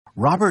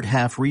Robert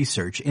Half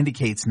research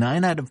indicates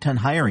 9 out of 10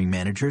 hiring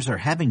managers are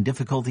having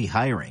difficulty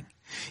hiring.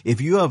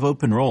 If you have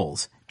open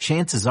roles,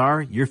 chances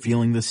are you're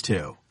feeling this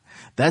too.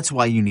 That's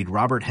why you need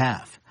Robert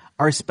Half.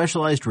 Our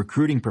specialized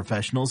recruiting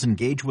professionals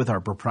engage with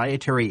our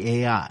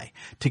proprietary AI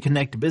to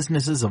connect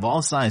businesses of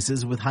all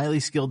sizes with highly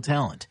skilled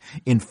talent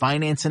in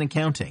finance and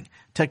accounting,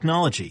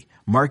 technology,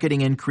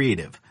 marketing and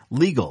creative,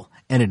 legal,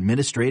 and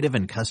administrative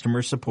and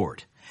customer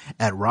support.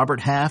 At Robert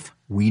Half,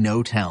 we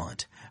know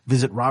talent.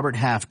 Visit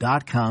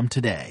roberthalf.com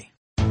today.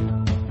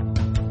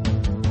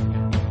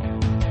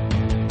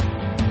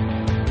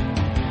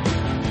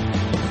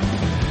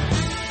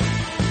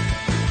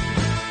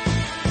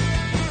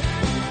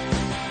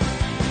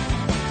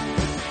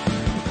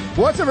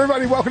 What's up,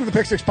 everybody? Welcome to the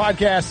Pick Six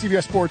Podcast,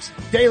 CBS Sports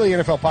Daily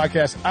NFL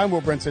Podcast. I'm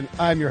Will Brinson.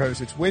 I'm your host.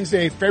 It's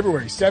Wednesday,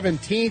 February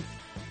 17th,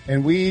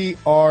 and we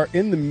are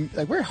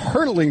we're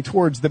hurtling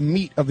towards the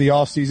meat of the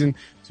offseason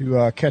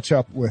to catch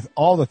up with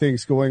all the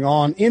things going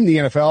on in the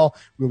NFL.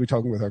 We'll be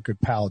talking with our good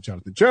pal,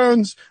 Jonathan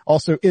Jones.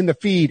 Also in the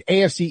feed,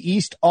 AFC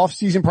East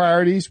offseason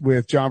priorities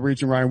with John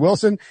Breach and Ryan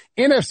Wilson.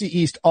 NFC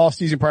East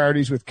offseason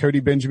priorities with Cody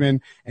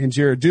Benjamin and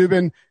Jared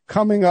Dubin.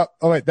 Coming up,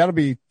 that'll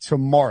be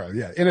tomorrow.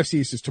 Yeah, NFC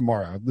East is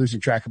tomorrow. I'm losing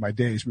track of my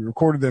days. We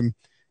recorded them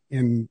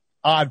in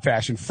odd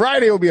fashion.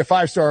 Friday will be a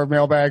 5-star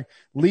mailbag.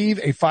 Leave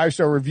a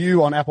 5-star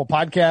review on Apple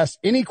Podcasts.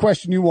 Any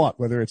question you want,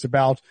 whether it's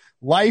about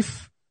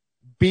life,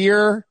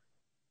 beer,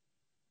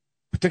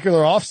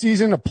 particular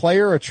offseason, a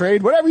player, a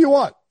trade, whatever you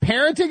want.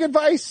 Parenting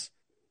advice.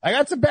 I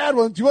got some bad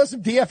ones. Do you want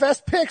some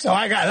DFS picks? Oh,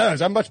 I got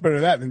those. I'm much better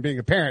at that than being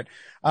a parent.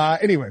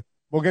 Anyway,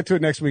 we'll get to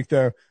it next week,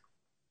 though.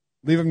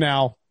 Leave them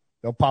now.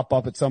 They'll pop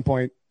up at some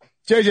point.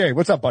 JJ,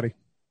 what's up, buddy?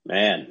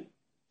 Man,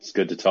 it's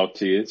good to talk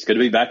to you. It's good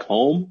to be back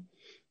home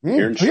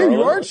here in Charlotte.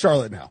 You are in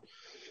Charlotte now.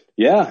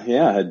 Yeah.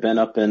 I had been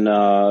up in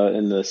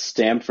the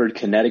Stamford,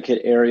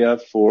 Connecticut area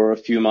for a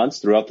few months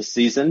throughout the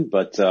season,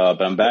 but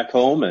I'm back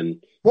home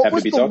and what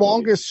was the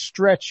longest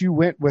stretch you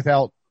went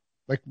without?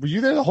 Like, were you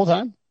there the whole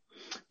time?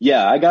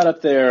 Yeah, I got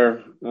up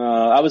there.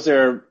 I was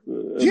there.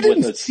 You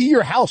didn't see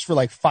your house for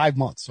like 5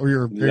 months, or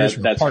your that's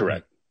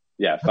correct.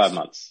 Yeah, 5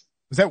 months.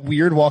 Was that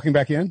weird walking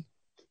back in?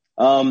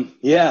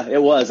 Yeah,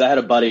 it was. I had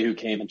a buddy who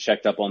came and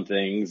checked up on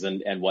things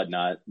and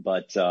whatnot,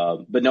 but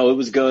no, it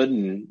was good.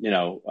 And,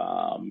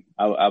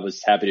 I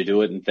was happy to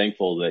do it and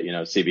thankful that,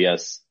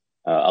 CBS,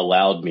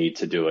 allowed me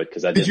to do it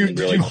because I didn't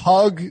really. Did you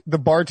hug the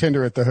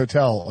bartender at the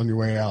hotel on your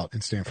way out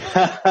in Stanford?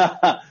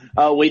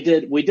 We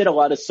did a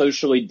lot of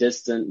socially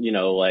distant,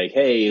 like,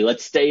 hey,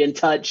 let's stay in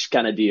touch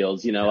kind of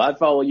deals. I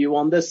follow you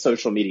on this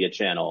social media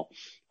channel.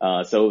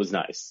 So it was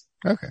nice.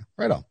 Okay.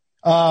 Right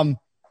on.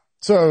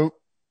 So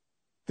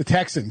the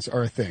Texans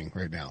are a thing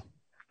right now.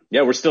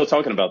 Yeah, we're still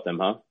talking about them,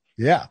 huh?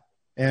 Yeah.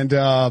 And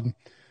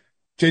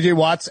J.J.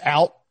 Watt's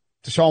out.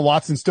 Deshaun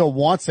Watson still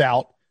wants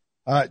out.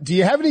 Do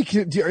you have any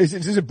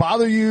does it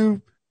bother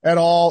you at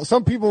all?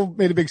 Some people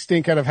made a big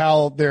stink out of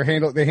how they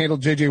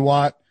handled J.J.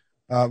 Watt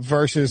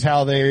versus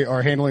how they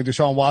are handling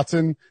Deshaun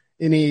Watson.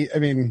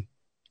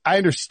 I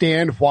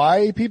understand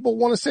why people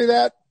want to say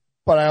that,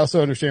 but I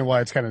also understand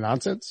why it's kind of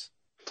nonsense.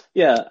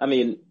 Yeah,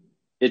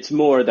 it's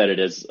more that it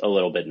is a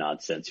little bit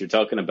nonsense. You're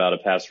talking about a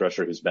pass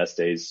rusher whose best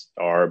days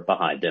are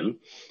behind him.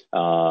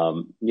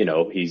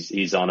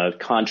 He's on a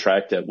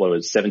contract at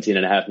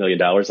 $17.5 million.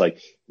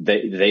 Like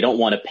they don't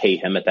want to pay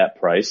him at that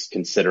price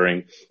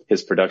considering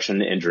his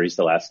production and injuries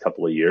the last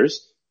couple of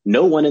years.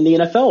 No one in the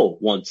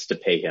NFL wants to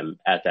pay him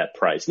at that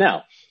price.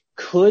 Now,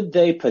 could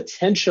they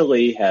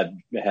potentially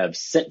have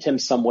sent him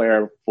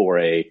somewhere for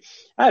I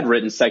had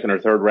written second or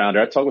third rounder.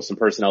 I talked with some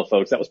personnel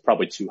folks. That was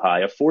probably too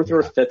high. A fourth or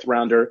a fifth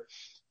rounder.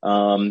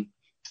 Gotten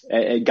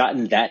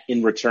that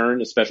in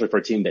return, especially for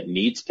a team that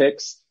needs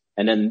picks.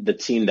 And then the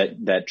team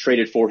that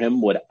traded for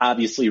him would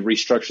obviously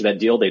restructure that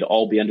deal. They'd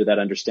all be under that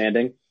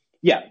understanding.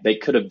 Yeah, they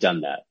could have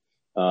done that.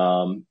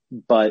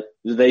 But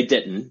they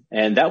didn't.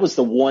 And that was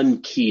the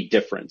one key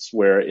difference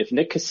where if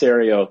Nick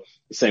Caserio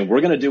is saying,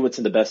 we're going to do what's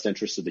in the best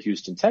interest of the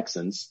Houston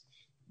Texans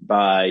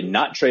by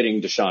not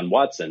trading Deshaun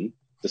Watson,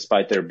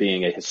 despite there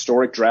being a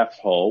historic trade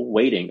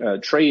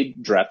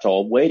draft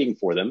haul waiting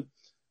for them,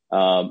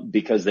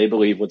 because they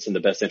believe what's in the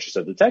best interest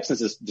of the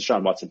Texans is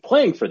Deshaun Watson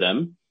playing for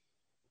them,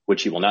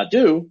 which he will not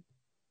do,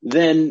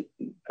 then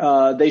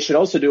they should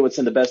also do what's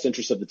in the best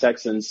interest of the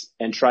Texans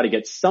and try to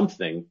get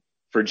something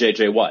for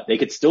J.J. Watt. They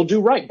could still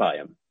do right by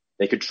him.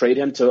 They could trade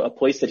him to a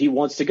place that he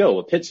wants to go,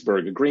 a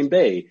Pittsburgh, a Green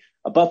Bay,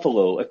 a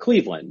Buffalo, a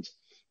Cleveland,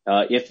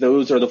 if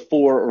those are the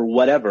four or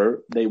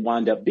whatever they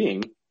wind up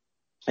being.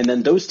 And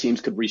then those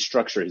teams could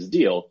restructure his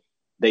deal.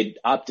 They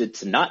opted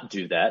to not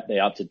do that. They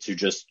opted to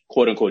just,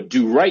 quote unquote,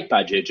 do right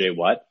by J.J.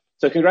 Watt.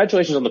 So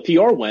congratulations on the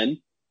PR win,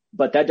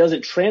 but that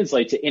doesn't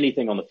translate to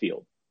anything on the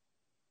field.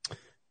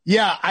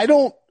 Yeah,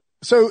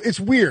 so it's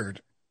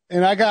weird.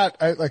 And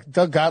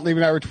Doug Gottlieb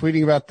and I were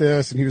tweeting about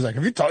this and he was like,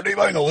 have you talked to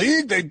anybody in the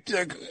league?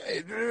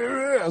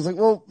 I was like,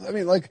 well,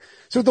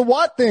 so the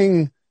Watt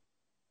thing,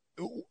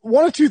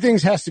 one of two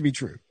things has to be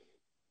true.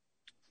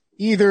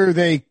 Either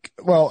I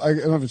don't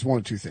know if it's one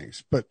of two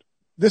things, but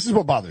this is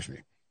what bothers me.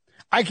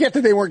 I get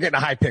that they weren't getting a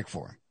high pick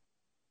for him,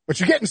 but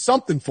you're getting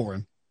something for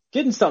him.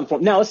 Getting something for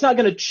him. Now, it's not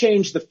going to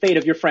change the fate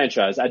of your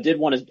franchise. I did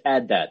want to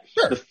add that.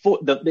 Sure.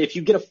 If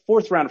you get a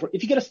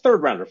if you get a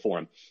third rounder for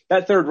him,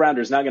 that third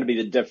rounder is not going to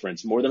be the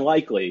difference, more than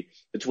likely,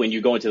 between you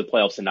going to the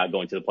playoffs and not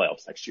going to the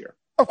playoffs next year.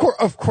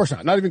 Of course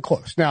not. Not even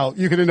close. Now,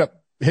 you could end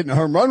up hitting a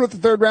home run with the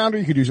third rounder.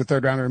 You could use a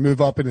third rounder and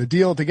move up in a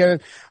deal to get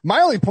it.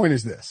 My only point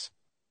is this.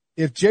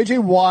 If J.J.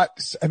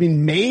 Watt,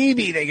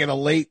 maybe they get a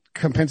late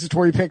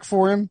compensatory pick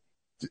for him.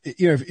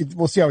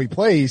 We'll see how he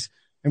plays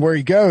and where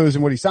he goes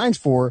and what he signs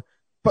for.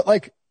 But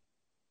like,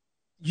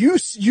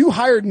 you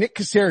hired Nick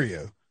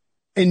Caserio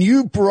and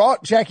you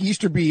brought Jack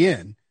Easterby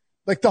in.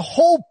 Like, the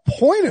whole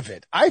point of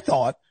it, I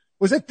thought,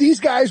 was that these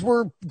guys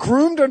were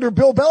groomed under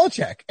Bill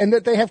Belichick and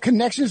that they have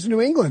connections to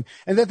New England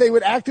and that they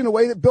would act in a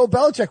way that Bill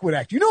Belichick would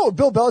act. You know what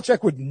Bill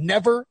Belichick would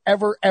never,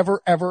 ever,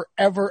 ever, ever,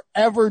 ever,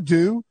 ever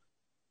do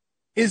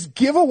is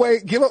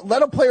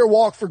let a player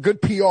walk for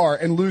good PR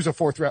and lose a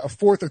fourth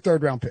or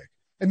third round pick.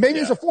 And maybe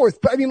it's a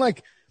fourth, but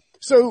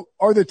so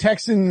are the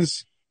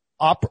Texans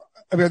are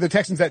the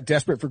Texans that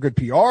desperate for good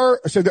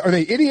PR? So are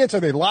they idiots? Are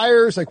they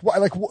liars?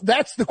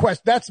 That's the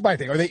question. That's my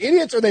thing. Are they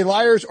idiots? Are they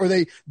liars? Or are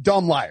they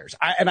dumb liars?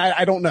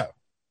 I don't know.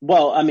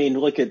 Well,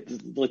 look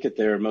at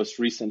their most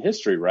recent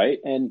history, right?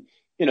 And,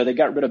 they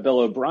got rid of Bill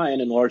O'Brien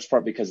in large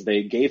part because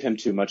they gave him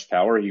too much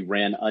power. He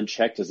ran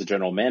unchecked as a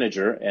general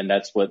manager, and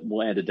that's what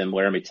landed them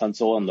Laramie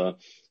Tunsil on the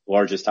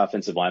largest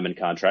offensive lineman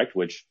contract,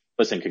 which,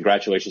 listen,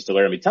 congratulations to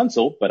Laramie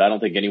Tunsil, but I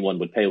don't think anyone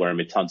would pay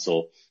Laramie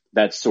Tunsil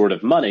that sort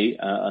of money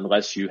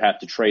unless you have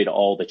to trade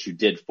all that you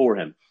did for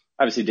him.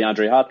 Obviously,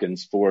 DeAndre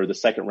Hopkins for the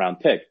second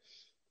round pick.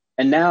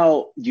 And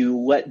now you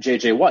let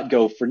J.J. Watt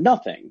go for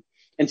nothing.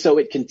 And so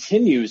it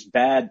continues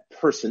bad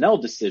personnel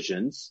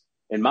decisions.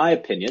 In my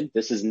opinion,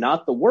 this is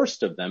not the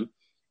worst of them.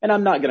 And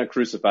I'm not going to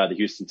crucify the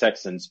Houston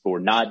Texans for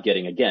not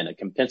getting, again, a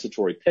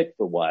compensatory pick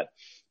for Watt.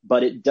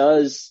 But it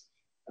does,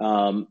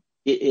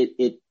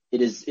 it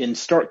is in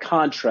stark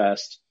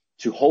contrast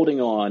to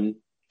holding on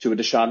to a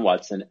Deshaun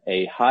Watson,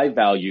 a high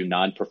value,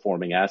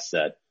 non-performing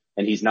asset.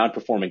 And he's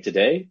non-performing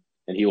today,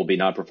 and he will be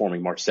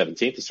non-performing March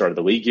 17th, the start of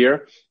the league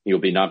year. He will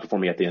be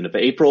non-performing at the end of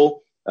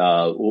April,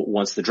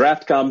 once the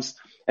draft comes.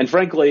 And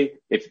frankly,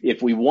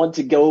 if we want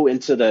to go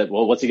into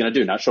what's he going to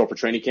do? Not show up for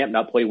training camp,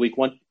 not play week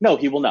one? No,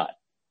 he will not.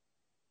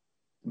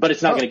 But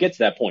it's not going to get to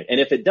that point. And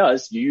if it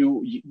does,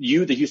 you,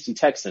 the Houston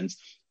Texans,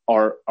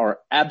 are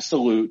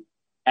absolute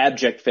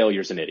abject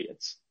failures and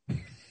idiots.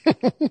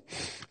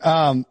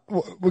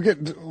 We'll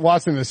get to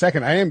Watson in a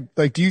second.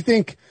 Do you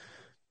think,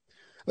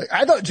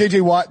 I thought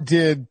JJ Watt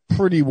did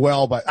pretty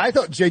well, but I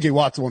thought JJ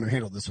Watt's the one who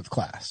handled this with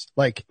class.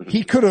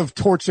 He could have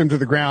torched him to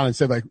the ground and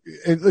said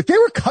they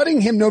were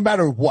cutting him no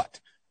matter what.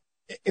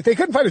 If they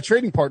couldn't find a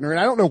trading partner, and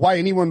I don't know why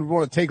anyone would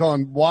want to take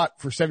on Watt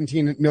for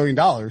 $17 million,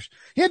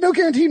 he had no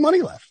guaranteed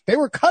money left. They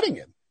were cutting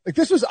him.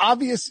 This was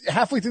obvious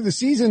halfway through the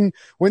season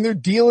when they're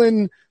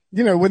dealing,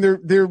 when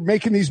they're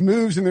making these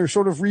moves and they're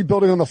sort of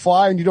rebuilding on the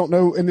fly and you don't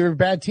know, and they're a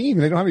bad team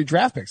and they don't have any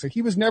draft picks.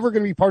 He was never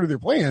going to be part of their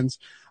plans.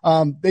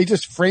 They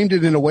just framed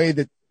it in a way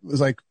that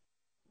was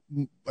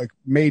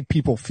made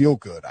people feel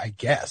good, I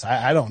guess.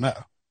 I don't know.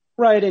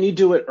 Right. And you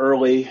do it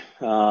early,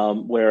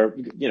 where,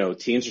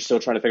 teams are still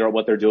trying to figure out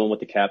what they're doing with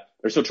the cap.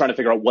 They're still trying to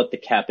figure out what the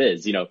cap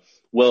is.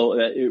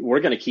 We're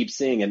going to keep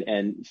seeing,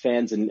 and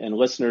fans and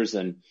listeners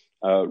and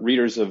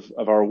readers of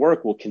our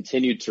work will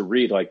continue to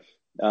read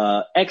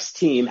X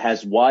team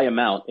has Y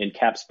amount in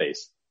cap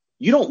space.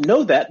 You don't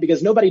know that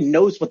because nobody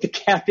knows what the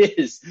cap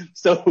is.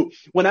 So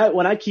when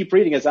I keep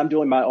reading, as I'm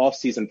doing my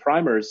off-season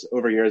primers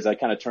over here, as I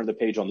kind of turn the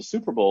page on the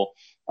Super Bowl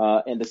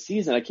and the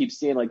season, I keep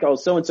seeing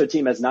so-and-so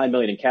team has $9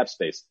 million in cap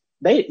space.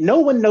 No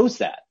one knows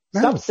that.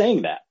 Stop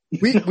saying that.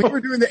 We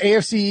were doing the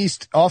AFC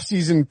East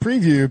off-season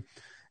preview,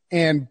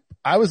 and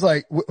I was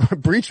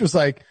Breach was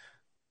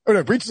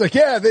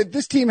yeah,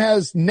 this team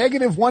has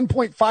negative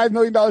 $1.5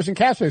 million in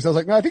cap space. I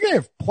was no, I think they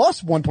have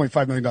plus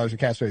 $1.5 million in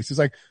cap space.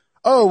 It's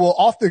oh,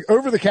 well,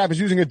 over the cap is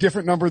using a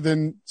different number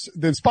than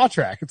Spot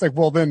Track. It's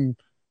well, then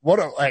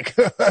what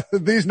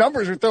these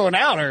numbers are throwing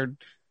out are.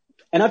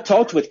 And I've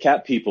talked with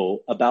cap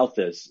people about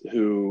this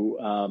who,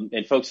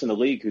 and folks in the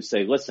league who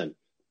say, listen,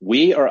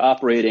 we are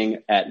operating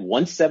at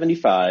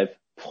 175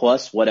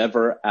 plus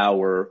whatever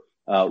our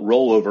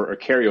rollover or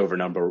carryover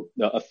number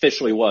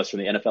officially was from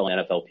the NFL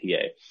and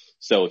NFLPA.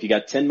 So if you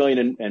got 10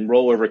 million in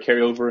rollover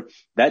carryover,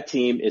 that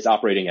team is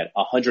operating at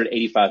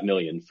 185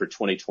 million for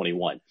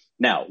 2021.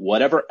 Now,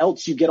 whatever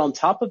else you get on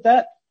top of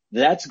that,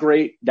 that's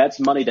great. That's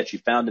money that you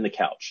found in the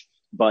couch,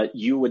 but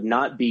you would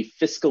not be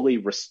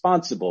fiscally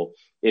responsible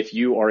if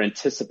you are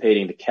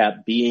anticipating the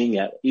cap being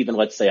at even,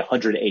 let's say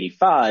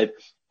 185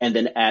 and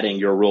then adding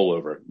your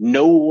rollover.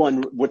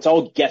 It's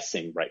all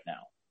guessing right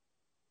now.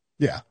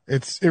 Yeah,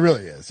 it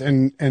really is.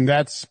 And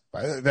that's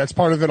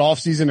part of it off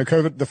season of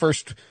COVID, the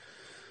first,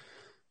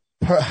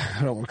 I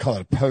don't want to call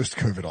it a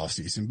post-COVID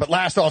offseason, but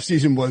last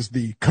offseason was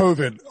the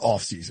COVID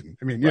offseason.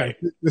 Right.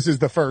 This is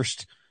the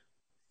first,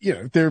 we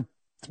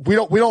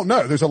don't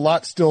know. There's a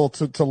lot still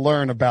to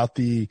learn about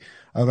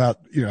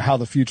how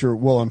the future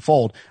will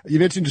unfold. You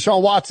mentioned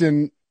Deshaun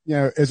Watson.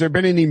 has there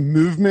been any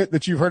movement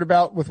that you've heard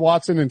about with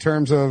Watson in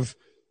terms of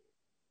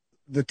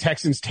the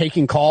Texans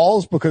taking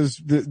calls?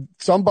 Because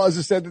some buzz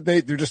has said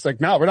that they're just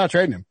like, no, we're not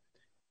trading him.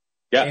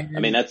 Yeah, I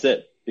mean, that's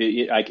it.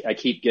 I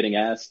keep getting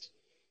asked,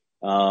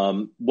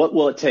 what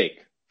will it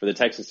take for the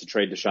Texans to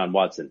trade Deshaun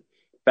Watson?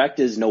 Fact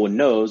is, no one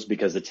knows,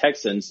 because the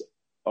Texans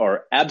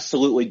are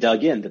absolutely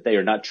dug in that they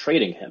are not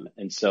trading him.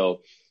 And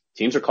so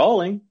teams are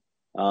calling.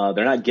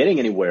 They're not getting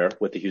anywhere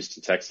with the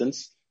Houston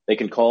Texans. They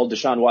can call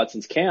Deshaun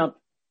Watson's camp,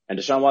 and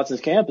Deshaun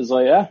Watson's camp is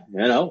like,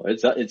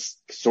 it's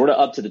sort of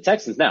up to the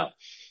Texans. Now,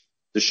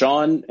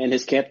 Deshaun and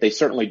his camp, they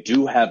certainly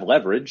do have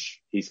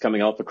leverage. He's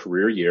coming off a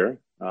career year.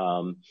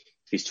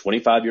 He's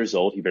 25 years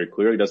old. He very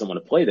clearly doesn't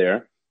want to play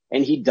there.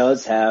 And he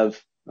does have,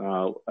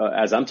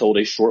 as I'm told,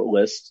 a short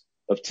list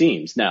of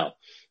teams. Now,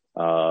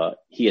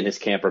 he and his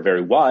camp are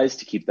very wise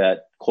to keep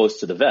that close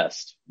to the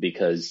vest,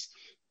 because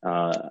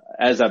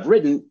as I've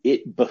written,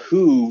 it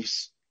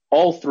behooves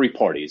all three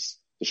parties,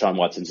 Deshaun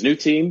Watson's new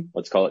team,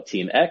 let's call it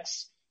Team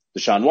X,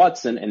 Deshaun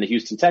Watson, and the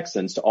Houston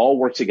Texans, to all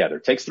work together.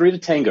 It takes three to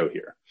tango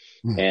here.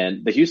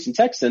 And the Houston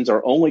Texans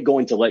are only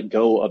going to let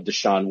go of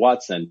Deshaun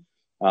Watson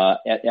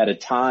at a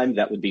time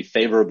that would be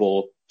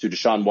favorable to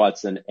Deshaun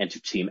Watson and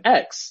to Team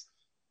X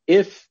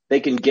if they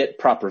can get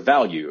proper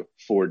value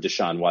for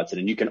Deshaun Watson.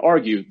 And you can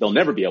argue they'll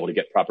never be able to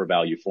get proper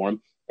value for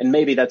him, and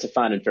maybe that's a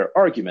fine and fair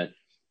argument,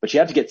 but you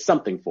have to get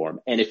something for him.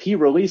 And if he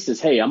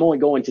releases, hey, I'm only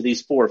going to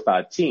these 4 or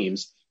 5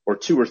 teams or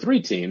 2 or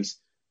 3 teams,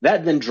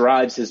 that then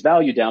drives his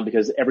value down,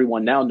 because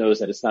everyone now knows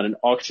that it's not an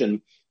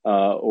auction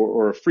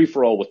or a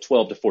free-for-all with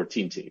 12 to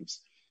 14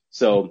 teams.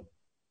 So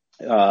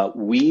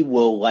we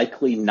will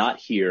likely not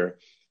hear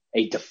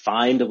a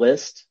defined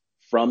list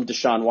from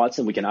Deshaun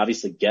Watson. We can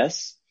obviously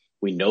guess.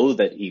 We know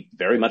that he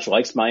very much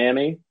likes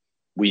Miami.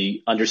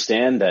 We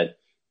understand that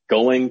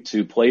going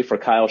to play for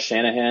Kyle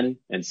Shanahan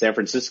in San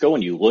Francisco,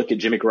 and you look at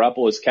Jimmy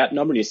Garoppolo's cap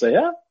number and you say,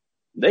 yeah,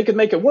 they could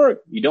make it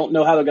work. You don't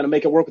know how they're going to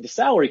make it work with the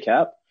salary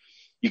cap.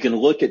 You can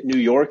look at New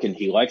York, and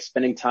he likes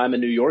spending time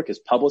in New York. His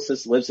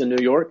publicist lives in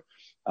New York.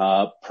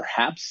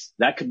 Perhaps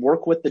that could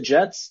work with the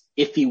Jets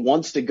if he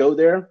wants to go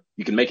there.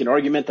 You can make an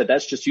argument that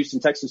that's just Houston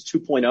Texans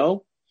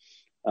 2.0.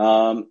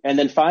 And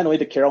then finally,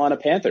 the Carolina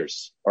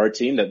Panthers are a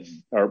team that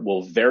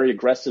will very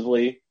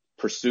aggressively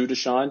pursue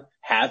Deshaun,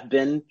 have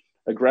been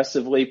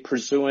aggressively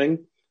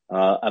pursuing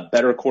a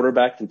better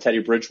quarterback than Teddy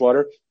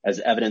Bridgewater, as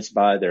evidenced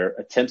by their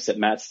attempts at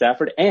Matt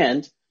Stafford.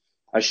 And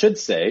I should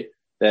say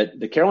that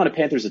the Carolina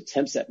Panthers'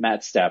 attempts at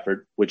Matt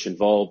Stafford, which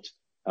involved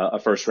a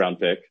first-round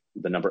pick,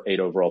 the number 8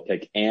 overall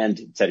pick, and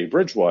Teddy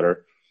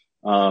Bridgewater,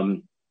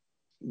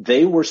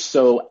 they were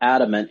so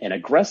adamant and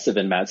aggressive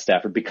in Matt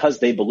Stafford because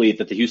they believe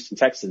that the Houston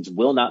Texans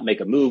will not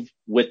make a move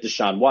with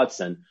Deshaun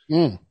Watson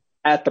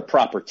at the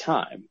proper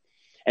time.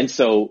 And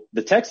so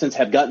the Texans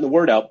have gotten the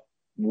word out,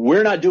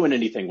 we're not doing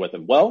anything with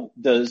him. Well,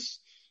 does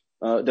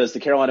the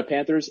Carolina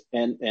Panthers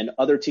and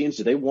other teams,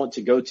 do they want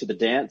to go to the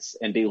dance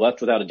and be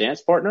left without a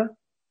dance partner?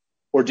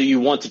 Or do you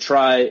want to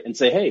try and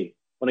say, hey,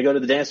 want to go to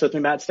the dance with me,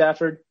 Matt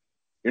Stafford?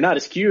 You're not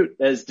as cute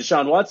as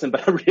Deshaun Watson,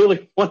 but I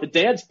really want a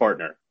dance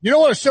partner. You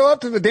don't want to show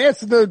up to the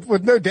dance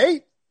with no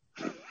date?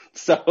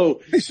 So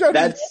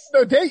that's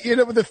no date,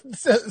 with the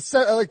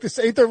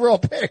 8th overall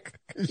pick.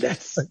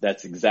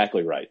 That's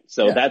exactly right.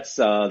 So yeah.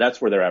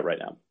 That's where they're at right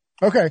now.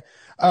 Okay.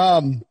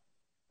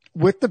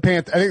 With the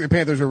Panthers, I think the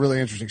Panthers are really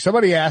interesting.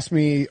 Somebody asked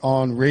me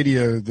on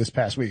radio this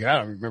past week, I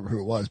don't remember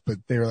who it was, but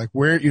they were like,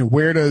 where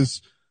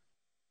does,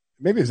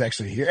 maybe it was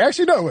actually here.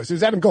 Actually, no, it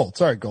was Adam Gold.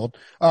 Sorry, Gold.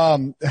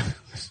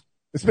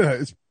 It's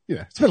been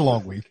a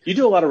long week. You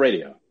do a lot of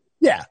radio.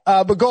 Yeah.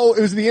 But Gold,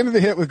 it was the end of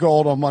the hit with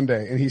Gold on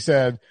Monday. And he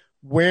said,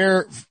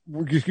 where's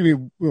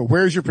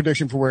your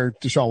prediction for where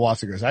Deshaun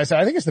Watson goes? I said,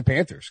 I think it's the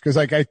Panthers. Cause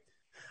I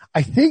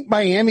think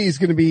Miami is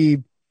going to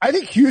be, I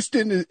think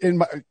Houston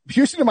and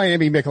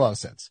Miami make a lot of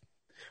sense.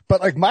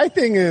 But my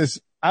thing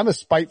is, I'm a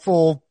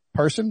spiteful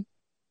person.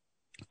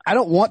 I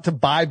don't want to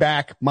buy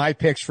back my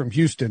picks from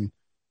Houston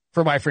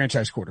for my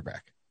franchise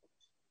quarterback.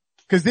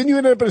 Because then you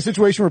end up in a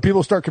situation where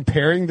people start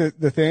comparing the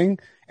thing,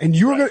 and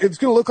it's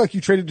going to look like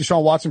you traded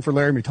Deshaun Watson for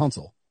Laremy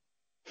Tunsil.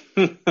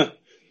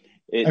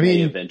 It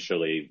may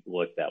eventually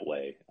look that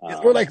way.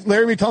 Or like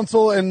Laremy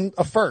Tunsil and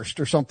a first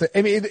or something.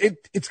 I mean,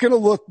 it's going to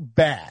look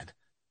bad.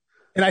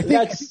 And I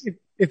think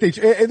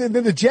and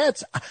then the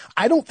Jets,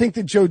 I don't think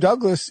that Joe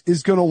Douglas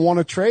is going to want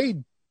to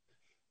trade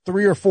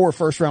 3 or 4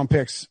 first round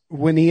picks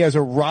when he has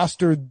a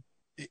roster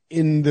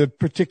in the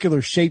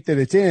particular shape that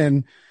it's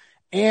in.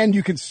 And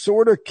you can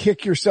sort of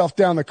kick yourself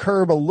down the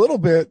curb a little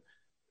bit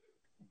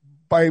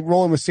by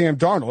rolling with Sam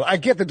Darnold. I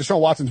get that Deshaun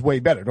Watson's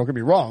way better. Don't get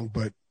me wrong,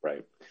 but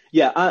right.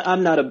 Yeah,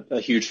 I'm not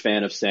a huge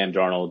fan of Sam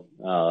Darnold,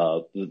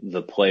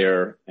 the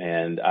player,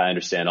 and I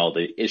understand all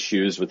the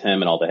issues with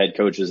him and all the head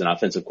coaches and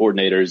offensive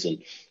coordinators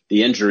and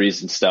the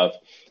injuries and stuff.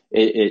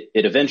 It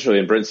eventually,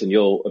 and Brinson,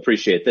 you'll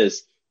appreciate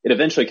this, it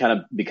eventually kind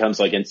of becomes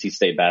like NC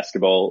State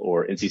basketball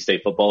or NC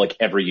State football. Like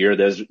every year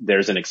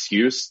there's an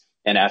excuse.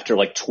 And after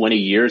 20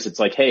 years, it's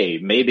like, hey,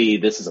 maybe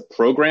this is a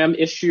program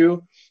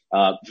issue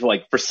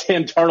For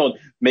Sam Darnold,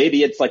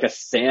 maybe it's like a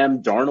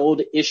Sam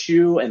Darnold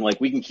issue and like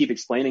we can keep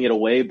explaining it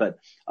away, but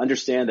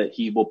understand that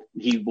he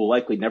will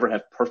likely never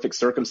have perfect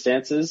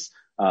circumstances,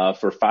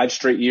 for 5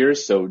 straight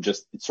years. So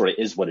just it sort of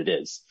is what it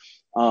is.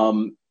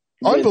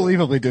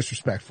 Unbelievably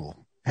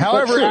disrespectful.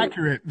 However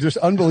accurate, just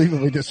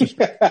unbelievably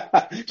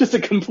disrespectful. Just a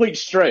complete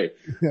stray.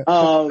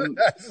 As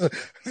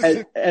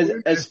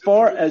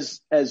far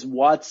as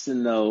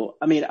Watson though,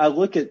 I mean, I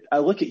look at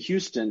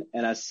Houston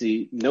and I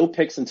see no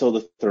picks until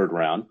the 3rd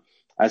round.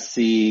 I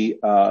see,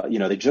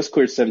 they just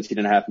cleared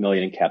 $17.5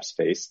 million in cap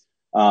space.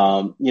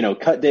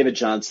 Cut David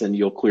Johnson,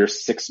 you'll clear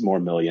 $6 more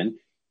million.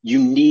 You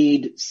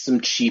need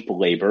some cheap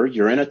labor.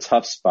 You're in a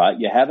tough spot.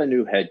 You have a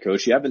new head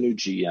coach. You have a new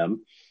GM.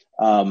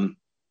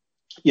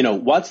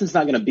 Watson's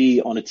not going to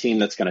be on a team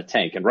that's going to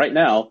tank. And right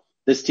now,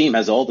 this team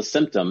has all the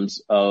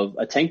symptoms of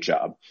a tank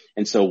job.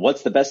 And so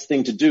what's the best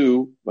thing to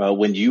do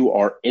when you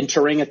are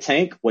entering a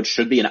tank, what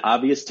should be an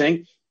obvious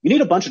tank? You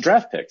need a bunch of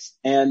draft picks.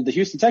 And the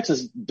Houston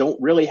Texans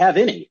don't really have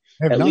any,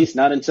 at least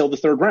not until the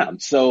 3rd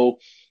round. So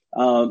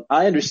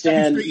I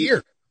understand.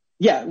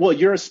 Yeah, well,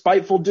 you're a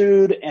spiteful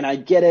dude, and I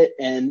get it.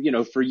 And,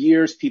 for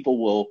years, people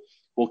will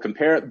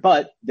compare it.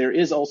 But there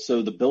is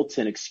also the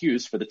built-in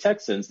excuse for the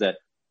Texans that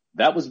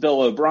was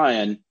Bill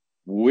O'Brien.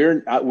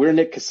 We're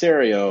Nick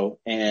Caserio,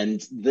 and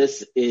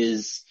this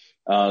is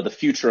the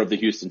future of the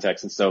Houston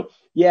Texans. So,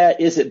 yeah,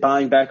 is it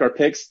buying back our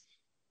picks?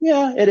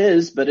 Yeah, it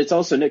is. But it's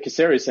also Nick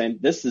Caserio saying,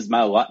 this is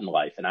my lot in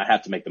life, and I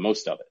have to make the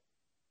most of it.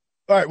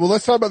 All right, well,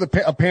 let's talk about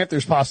a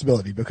Panthers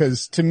possibility,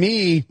 because to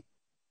me,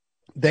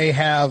 they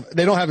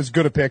don't have as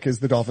good a pick as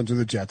the Dolphins or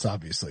the Jets,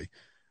 obviously.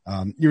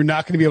 You're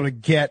not going to be able to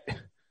get,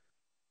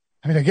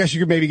 I guess you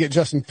could maybe get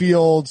Justin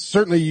Fields.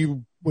 Certainly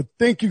you would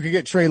think you could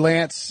get Trey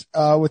Lance,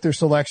 with their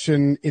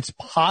selection. It's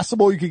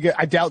possible you could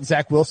I doubt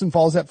Zach Wilson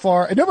falls that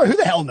far. And nobody, who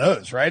the hell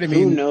knows, right?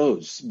 Who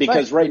knows?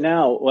 Because right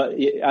now,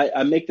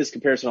 I make this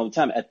comparison all the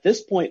time. At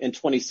this point in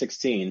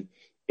 2016,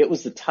 it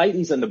was the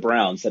Titans and the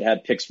Browns that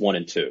had picks 1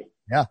 and 2.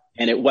 Yeah.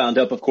 And it wound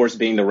up, of course,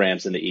 being the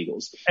Rams and the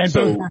Eagles.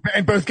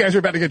 And both guys are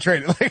about to get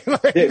traded.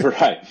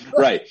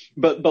 Right.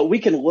 But we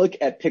can look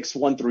at picks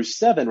 1 through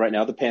 7 right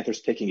now, the Panthers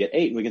picking at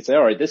 8, and we can say,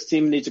 all right, this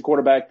team needs a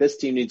quarterback. This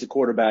team needs a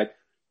quarterback.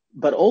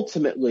 But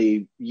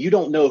ultimately, you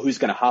don't know who's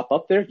going to hop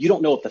up there. You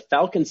don't know if the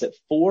Falcons at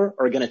 4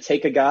 are going to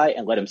take a guy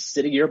and let him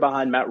sit a year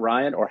behind Matt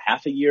Ryan or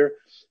half a year.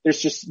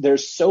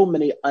 There's so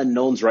many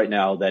unknowns right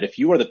now that if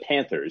you are the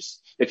Panthers,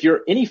 if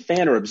you're any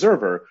fan or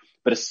observer,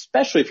 but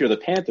especially if you're the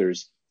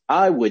Panthers,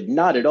 I would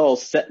not at all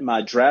set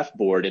my draft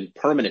board in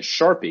permanent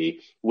Sharpie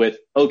with,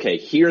 okay,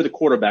 here are the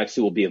quarterbacks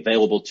who will be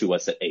available to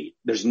us at 8.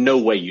 There's no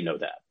way you know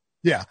that.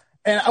 Yeah.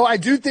 And I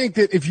do think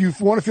that if you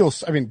want to feel,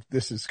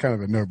 this is kind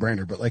of a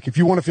no-brainer, but like if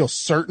you want to feel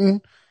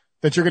certain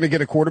that you're going to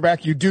get a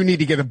quarterback, you do need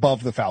to get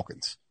above the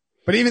Falcons.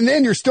 But even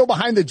then, you're still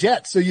behind the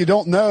Jets, so you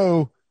don't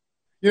know.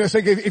 It's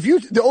like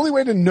the only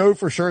way to know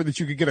for sure that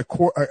you could get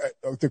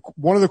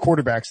one of the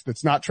quarterbacks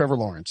that's not Trevor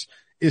Lawrence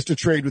is to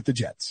trade with the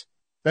Jets.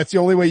 That's the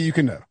only way you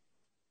can know.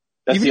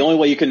 That's the only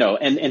way you can know.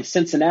 And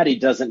Cincinnati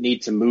doesn't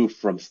need to move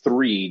from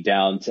 3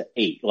 down to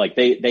 8. Like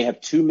they have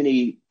too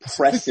many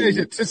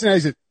pressing.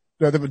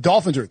 The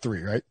Dolphins are at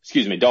 3, right?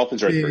 Excuse me.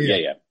 Dolphins are at 3.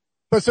 Yeah.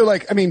 But so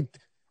look,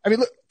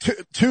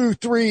 2,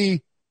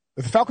 3,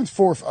 the Falcons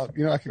 4,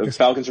 the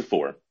Falcons are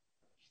 4.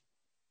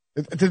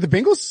 Did the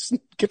Bengals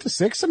get to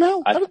 6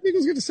 somehow? How did the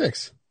Bengals get to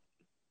 6?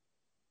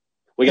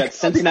 We got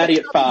Cincinnati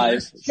at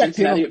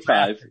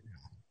 5,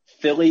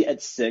 Philly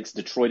at 6,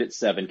 Detroit at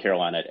 7,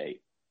 Carolina at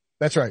 8.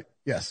 That's right.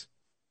 Yes.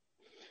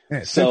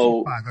 Yeah,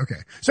 so, 5.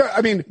 Okay. So,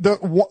 the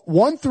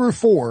 1 through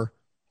 4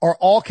 are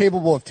all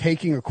capable of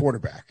taking a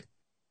quarterback.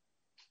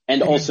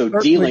 And also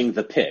dealing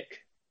the pick.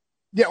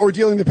 Yeah, or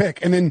dealing the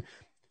pick. And then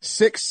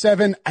 6,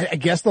 7, I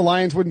guess the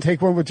Lions wouldn't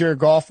take one with Jared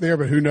Goff there,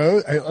 but who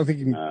knows? I don't think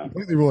you can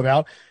completely rule it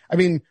out.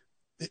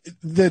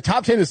 The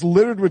top 10 is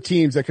littered with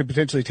teams that could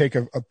potentially take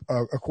a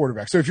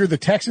quarterback. So if you're the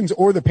Texans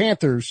or the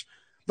Panthers,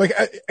 I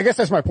guess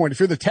that's my point. If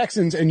you're the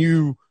Texans and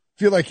you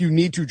feel like you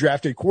need to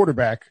draft a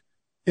quarterback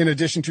in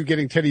addition to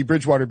getting Teddy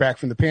Bridgewater back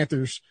from the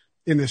Panthers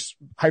in this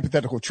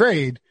hypothetical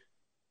trade,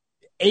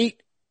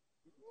 8,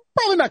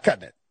 probably not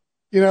cutting it.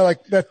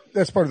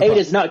 That's part of the 8 problem.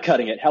 is not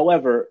cutting it.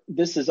 However,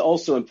 this is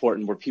also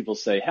important where people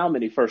say how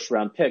many first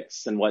round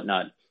picks and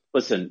whatnot.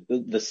 Listen,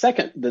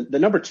 the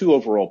number 2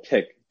 overall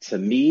pick to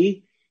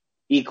me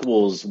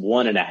equals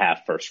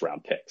 1.5 first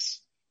round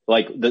picks.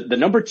 Like the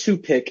number 2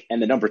 pick and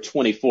the number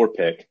 24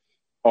 pick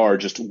are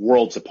just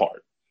worlds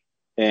apart.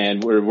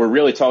 And we're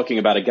really talking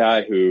about a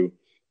guy who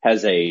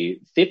has a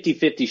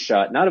 50-50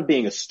 shot, not of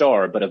being a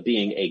star, but of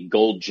being a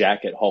gold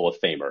jacket Hall of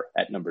Famer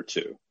at number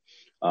 2.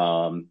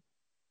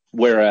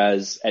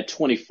 Whereas at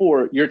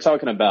 24, you're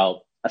talking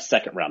about a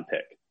second round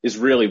pick is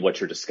really what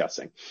you're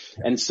discussing.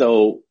 And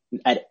so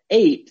at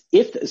 8,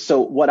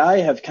 what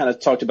I have kind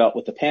of talked about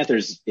with the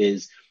Panthers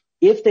is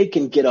if they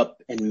can get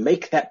up and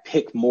make that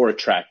pick more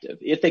attractive,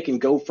 if they can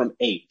go from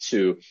 8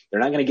 to, they're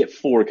not going to get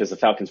 4 because the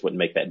Falcons wouldn't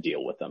make that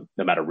deal with them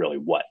no matter really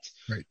what.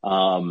 Right.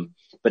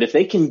 But if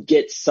they can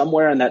get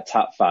somewhere in that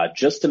top 5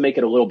 just to make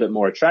it a little bit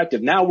more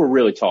attractive, now we're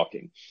really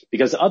talking.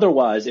 Because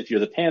otherwise, if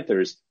you're the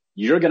Panthers,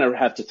 you're going to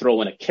have to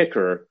throw in a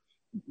kicker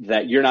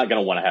that you're not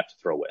going to want to have to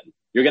throw in.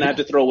 You're going to have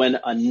to throw in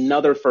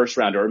another first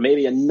rounder or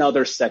maybe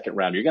another second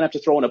rounder. You're going to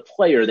have to throw in a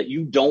player that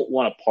you don't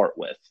want to part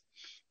with.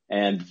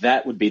 And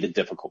that would be the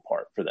difficult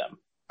part for them.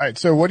 All right.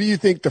 So what do you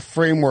think the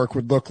framework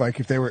would look like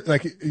if they were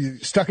like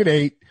stuck at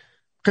 8?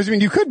 Because, I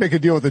mean, you could make a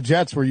deal with the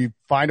Jets where you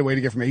find a way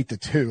to get from 8 to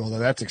 2, although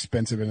that's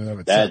expensive in and of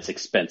itself. That's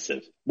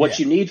expensive. What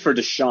you need for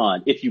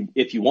Deshaun, if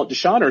you want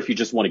Deshaun or if you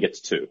just want to get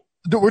to 2?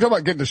 We're talking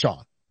about getting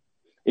Deshaun.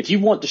 If you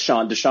want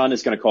Deshaun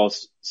is going to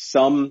cost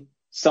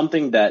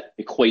something that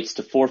equates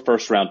to 4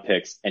 first-round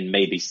picks and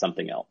maybe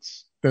something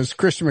else. Does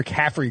Christian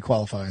McCaffrey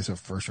qualify as a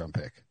first-round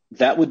pick?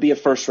 That would be a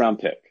first-round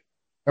pick.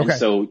 Okay. And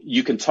so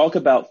you can talk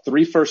about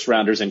 3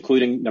 first-rounders,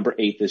 including number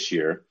 8 this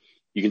year.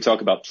 You can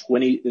talk about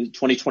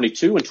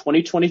 2022 and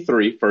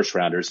 2023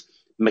 first-rounders,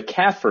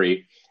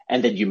 McCaffrey,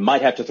 and then you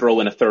might have to throw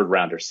in a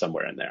third-rounder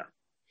somewhere in there.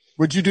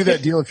 Would you do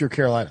that deal if you're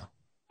Carolina?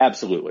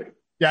 Absolutely.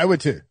 Yeah, I would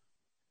too.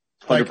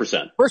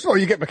 100%. First of all,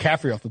 you get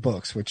McCaffrey off the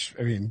books, which,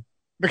 I mean,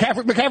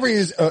 McCaffrey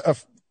is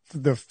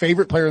the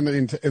favorite player on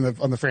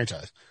the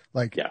franchise.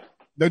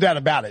 No doubt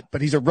about it.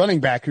 But he's a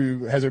running back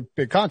who has a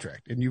big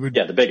contract, and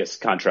the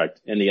biggest contract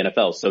in the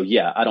NFL. So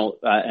I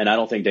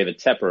don't think David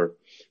Tepper.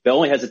 The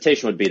only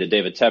hesitation would be that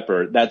David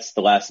Tepper. That's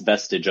the last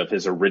vestige of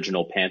his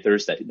original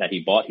Panthers that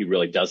he bought. He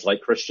really does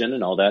like Christian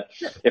and all that.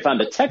 Yeah. If I'm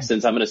the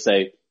Texans, I'm going to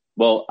say,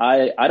 well,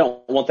 I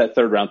don't want that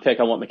 3rd round pick.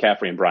 I want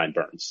McCaffrey and Brian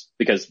Burns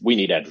because we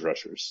need edge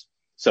rushers.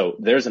 So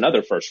there's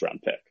another 1st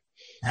round pick.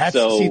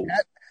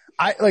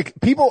 I think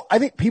people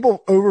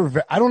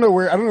I don't know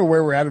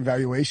where we're at in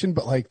valuation,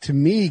 but to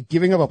me,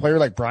 giving up a player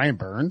like Brian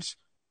Burns,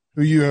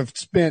 who you have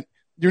spent,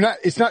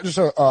 it's not just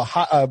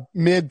a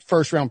mid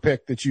 1st round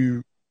pick that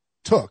you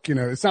took,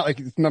 it's not like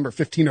it's number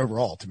 15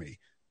 overall to me.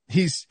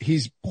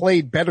 He's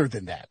played better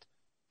than that.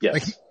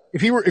 Yes.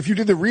 If you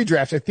did the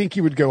redraft, I think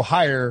he would go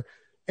higher.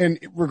 And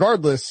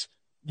regardless,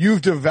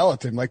 you've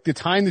developed him. The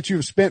time that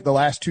you've spent the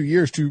last 2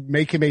 years to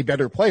make him a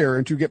better player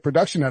and to get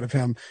production out of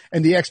him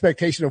and the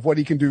expectation of what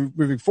he can do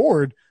moving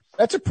forward,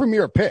 that's a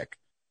premier pick.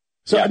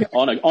 So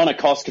on a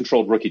cost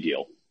controlled rookie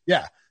deal.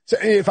 Yeah. So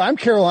if I'm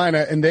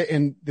Carolina and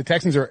the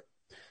Texans are,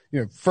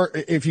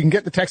 if you can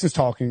get the Texans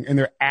talking and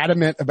they're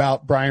adamant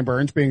about Brian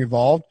Burns being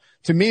involved,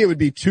 to me, it would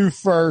be 2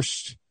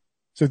 firsts.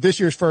 So this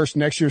year's first,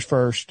 next year's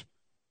first,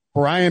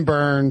 Brian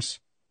Burns,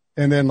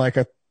 and then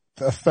a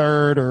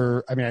third,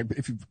 or, I mean,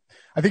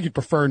 I think you'd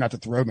prefer not to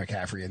throw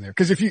McCaffrey in there.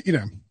 Cause if you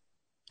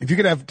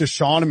could have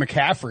Deshaun and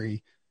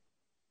McCaffrey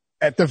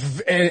and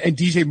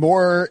DJ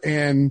Moore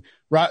and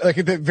at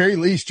the very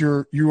least,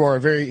 you are a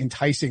very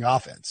enticing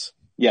offense.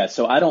 Yeah.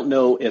 So I don't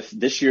know if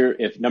this year,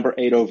 if number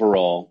 8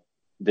 overall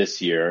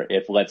this year,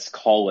 if let's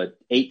call it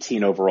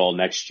 18 overall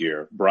next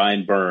year,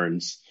 Brian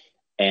Burns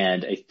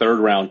and a 3rd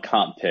round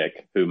comp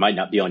pick who might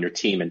not be on your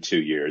team in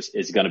 2 years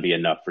is going to be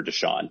enough for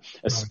Deshaun,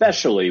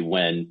 especially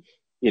when,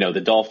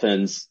 the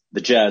Dolphins, the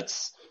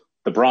Jets,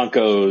 the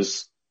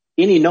Broncos,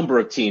 any number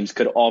of teams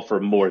could offer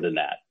more than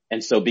that.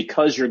 And so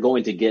because you're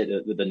going to get,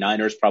 the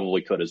Niners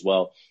probably could as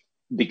well,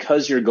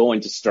 because you're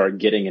going to start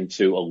getting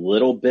into a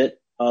little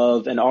bit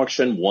of an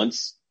auction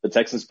once the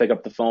Texans pick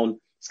up the phone,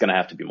 it's going to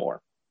have to be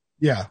more.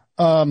 Yeah.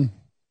 And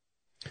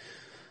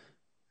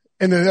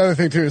then the other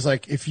thing too is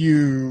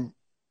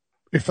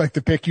if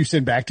the pick you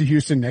send back to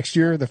Houston next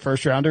year, the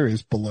 1st rounder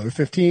is below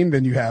 15,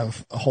 then you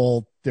have a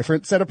whole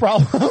different set of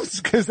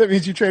problems because that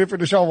means you traded for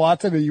Deshaun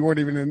Watson and you weren't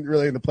even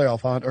really in the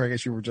playoff hunt, or I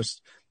guess you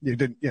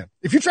didn't.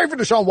 If you trade for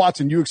Deshaun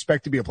Watson, you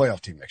expect to be a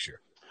playoff team next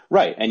year.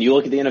 Right. And you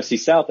look at the NFC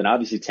South and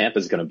obviously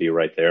Tampa's going to be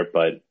right there,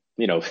 but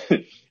you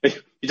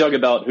talk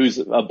about who's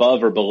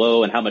above or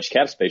below and how much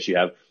cap space you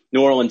have.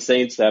 New Orleans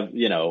Saints have,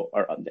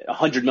 are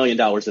 $100 million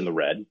in the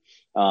red.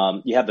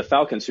 You have the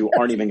Falcons who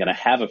aren't even going to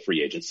have a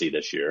free agency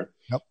this year.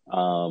 Yep.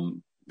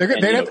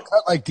 They'd have to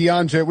cut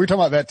Deion Jones. We were talking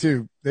about that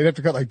too. They'd have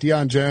to cut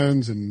Deion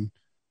Jones and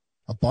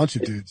a bunch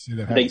of dudes.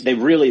 They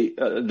really,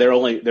 they're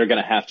going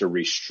to have to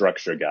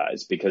restructure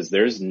guys because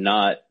there's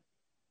not,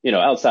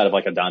 outside of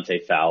a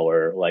Dante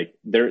Fowler,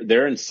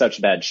 they're in such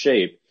bad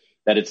shape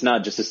that it's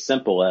not just as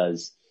simple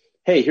as,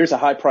 hey, here's a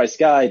high priced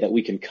guy that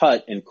we can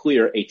cut and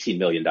clear $18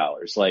 million.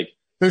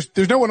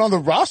 There's no one on the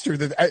roster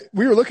that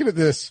we were looking at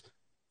this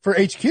for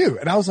HQ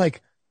and I was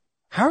like,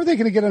 how are they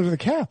going to get under the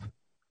cap?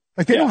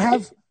 They don't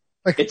have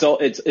it's all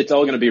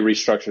going to be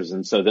restructures.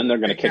 And so then they're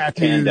going to kick the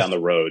can down the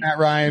road. Matt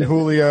Ryan,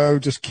 Julio,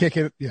 just kick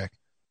it. Yeah.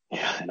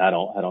 Yeah. And I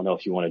don't know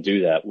if you want to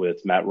do that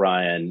with Matt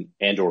Ryan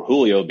and or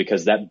Julio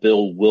because that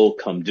bill will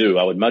come due.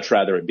 I would much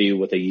rather it be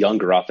with a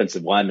younger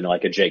offensive lineman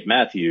like a Jake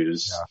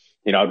Matthews.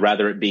 Yeah. I'd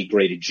rather it be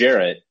Grady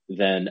Jarrett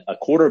than a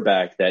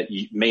quarterback that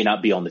may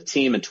not be on the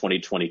team in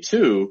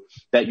 2022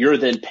 that you're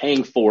then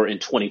paying for in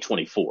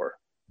 2024.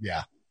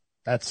 Yeah.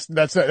 That's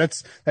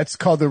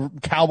called the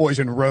Cowboys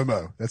and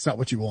Romo. That's not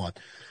what you want.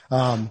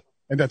 And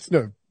that's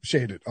no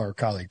shade at our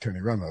colleague Tony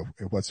Romo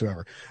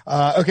whatsoever.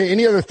 Okay.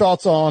 Any other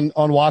thoughts on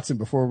Watson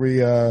before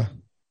we, on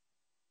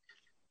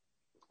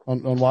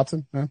on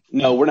Watson?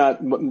 No, we're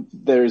not.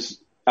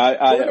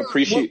 I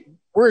appreciate.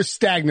 We're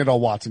stagnant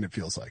on Watson, it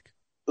feels like.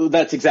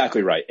 That's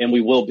exactly right. And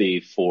we will be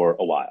for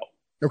a while.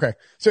 Okay.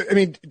 So, I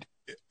mean,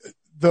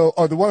 the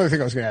one other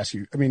thing I was going to ask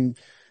you, I mean,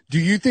 do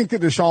you think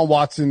that Deshaun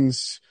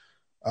Watson's,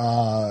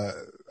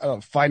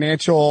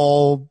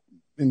 financial,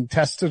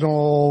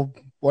 intestinal,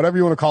 whatever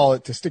you want to call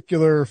it,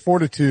 testicular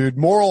fortitude,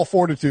 moral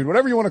fortitude,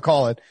 whatever you want to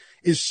call it,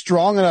 is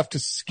strong enough to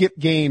skip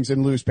games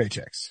and lose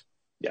paychecks?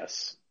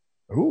 Yes.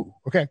 Ooh,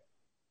 okay.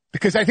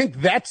 Because I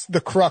think that's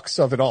the crux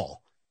of it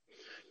all.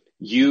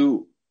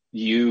 You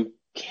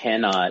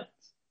cannot,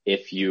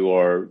 if you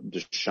are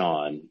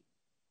Deshaun,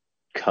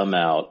 come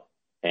out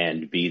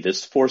and be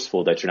this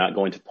forceful that you're not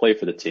going to play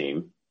for the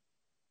team,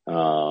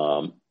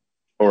 or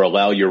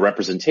allow your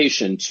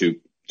representation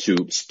to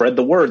spread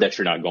the word that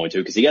you're not going to,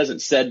 because he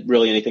hasn't said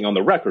really anything on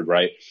the record,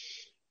 right?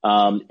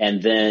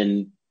 And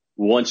then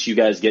once you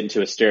guys get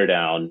into a stare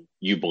down,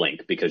 you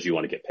blink because you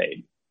want to get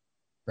paid.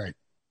 Right.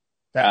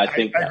 I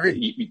think I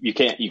agree. You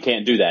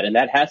can't do that. And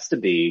that has to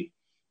be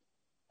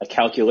a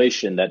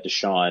calculation that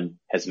Deshaun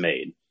has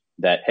made,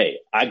 that, hey,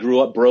 I grew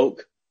up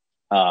broke.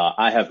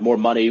 I have more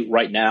money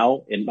right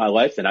now in my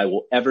life than I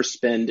will ever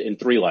spend in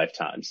 3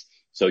 lifetimes.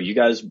 So you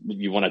guys,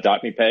 you want to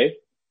dock me pay?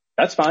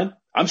 That's fine.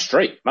 I'm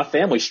straight. My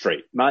family's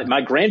straight.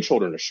 My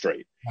grandchildren are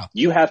straight. Wow.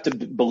 You have to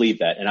believe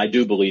that. And I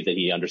do believe that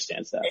he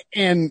understands that.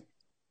 And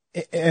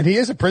he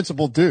is a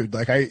principled dude.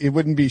 Like it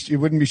wouldn't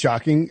be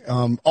shocking.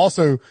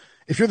 Also,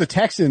 if you're the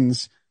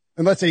Texans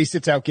and let's say he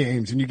sits out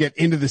games and you get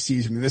into the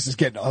season and this is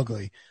getting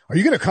ugly, are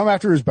you going to come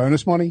after his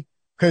bonus money?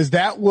 Cause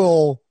that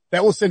will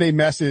send a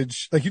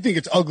message. Like, you think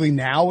it's ugly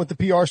now with the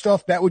PR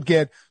stuff, that would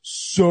get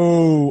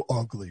so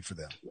ugly for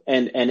them.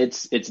 And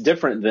it's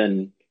different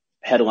than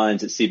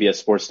headlines at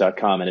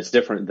CBSSports.com, and it's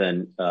different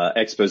than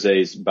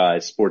exposés by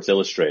Sports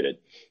Illustrated.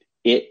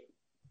 It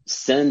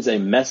sends a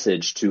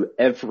message to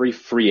every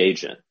free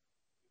agent.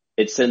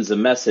 It sends a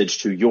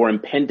message to your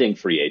impending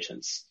free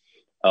agents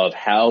of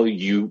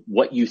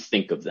what you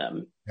think of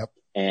them. Yep.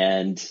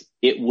 And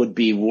it would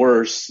be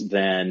worse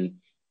than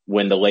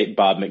when the late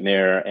Bob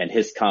McNair and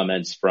his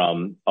comments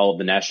from all of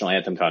the national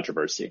anthem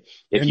controversy.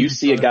 If you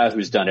see a guy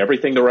who's done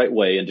everything the right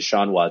way in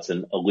Deshaun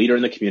Watson, a leader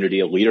in the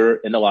community, a leader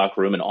in the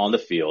locker room and on the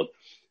field,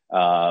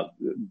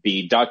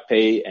 be dock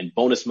pay and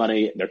bonus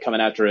money, and they're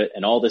coming after it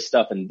and all this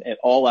stuff and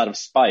all out of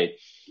spite,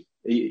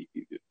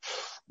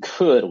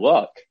 good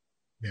luck.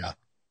 Yeah.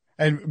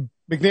 And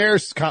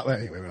McNair's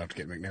anyway, we don't have to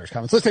get McNair's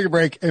comments. Let's take a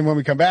break. And when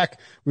we come back,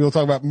 we will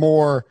talk about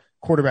more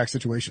quarterback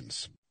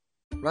situations.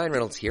 Ryan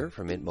Reynolds here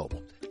from Mint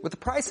Mobile. With the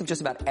price of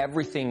just about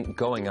everything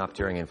going up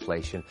during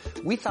inflation,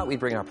 we thought we'd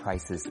bring our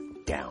prices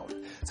down.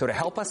 So to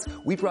help us,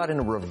 we brought in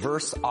a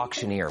reverse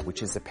auctioneer,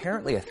 which is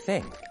apparently a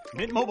thing.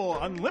 Mint Mobile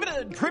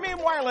Unlimited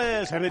Premium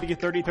Wireless. How to get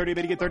 30, 30,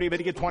 bit to get 30, bit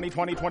to get 20,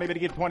 20, 20, bit to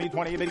get 20,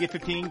 20, bit to get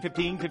 15,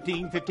 15,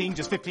 15, 15,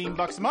 just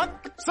 $15 a month?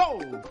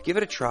 Sold! Give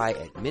it a try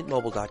at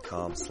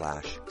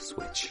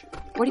mintmobile.com/switch.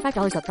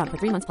 $45 up front for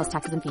 3 months plus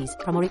taxes and fees.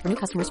 Promo rate for new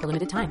customers for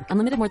limited time.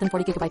 Unlimited more than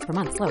 40 gigabytes per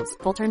month. Slows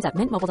full terms at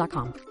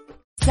mintmobile.com.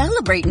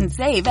 Celebrate and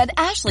save at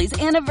Ashley's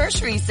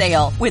Anniversary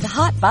Sale. With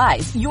Hot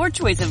Buys, your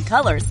choice of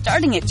colors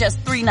starting at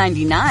just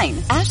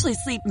 $3.99. Ashley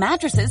Sleep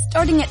mattresses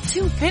starting at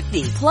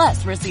 $2.50.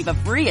 Plus, receive a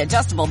free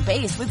adjustable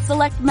base with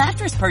select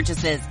mattress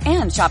purchases.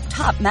 And shop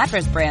top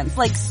mattress brands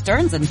like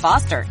Stearns &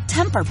 Foster,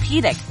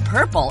 Tempur-Pedic,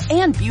 Purple,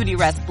 and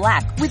Beautyrest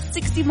Black with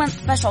 60-month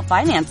special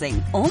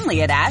financing.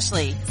 Only at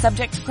Ashley.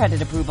 Subject to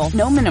credit approval.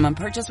 No minimum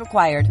purchase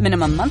required.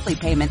 Minimum monthly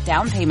payment,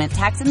 down payment,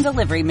 tax, and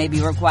delivery may be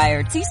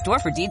required. See store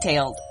for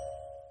details.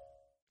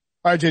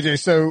 All right, JJ.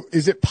 So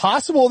is it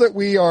possible that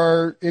we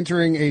are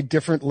entering a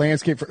different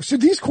landscape? Should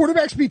these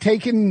quarterbacks be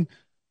taking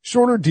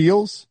shorter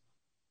deals?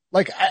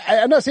 Like,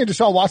 I'm not saying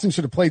Deshaun Watson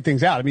should have played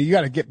things out. I mean, you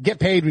got to get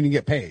paid when you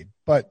get paid.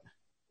 But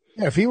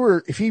yeah,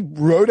 if he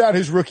wrote out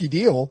his rookie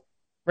deal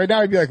right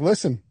now, he'd be like,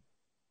 listen,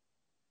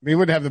 he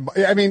wouldn't have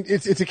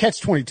it's a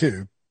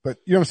catch-22, but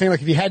you know what I'm saying?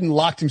 Like, if he hadn't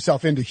locked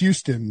himself into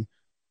Houston,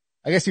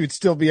 I guess he would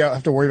still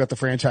have to worry about the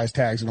franchise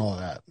tags and all of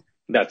that.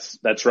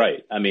 That's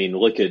right. I mean,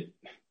 look at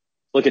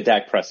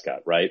Dak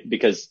Prescott, right?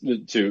 Because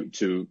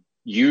to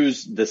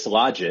use this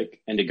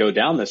logic and to go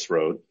down this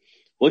road,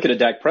 look at a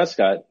Dak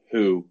Prescott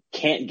who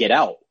can't get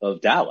out of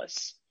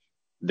Dallas.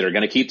 They're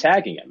going to keep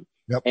tagging him.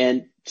 Yep.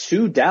 And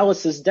to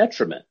Dallas's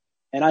detriment.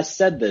 And I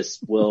said this,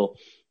 Will,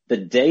 the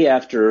day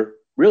of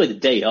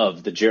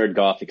the Jared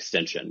Goff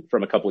extension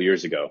from a couple of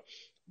years ago.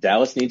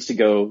 Dallas needs to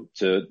go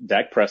to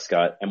Dak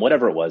Prescott, and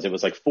whatever it was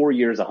like 4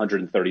 years,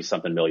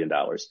 $130-something million.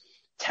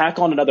 Tack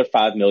on another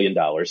 $5 million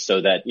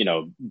so that,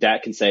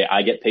 Dak can say,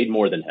 I get paid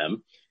more than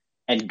him,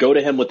 and go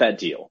to him with that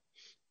deal.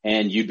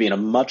 And you'd be in a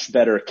much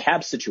better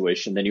cap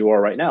situation than you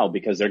are right now,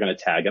 because they're going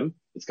to tag him.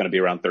 It's going to be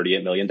around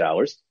 $38 million.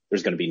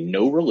 There's going to be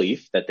no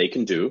relief that they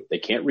can do. They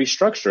can't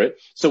restructure it.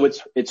 So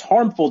it's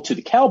harmful to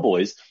the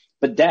Cowboys,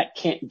 but Dak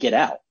can't get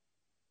out.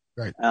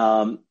 Right.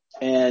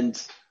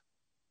 And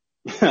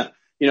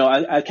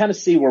I kind of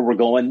see where we're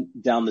going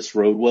down this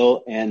road,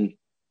 Will, and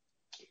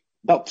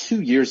about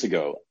 2 years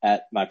ago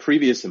at my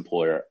previous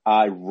employer,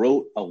 I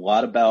wrote a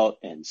lot about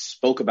and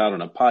spoke about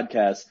on a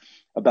podcast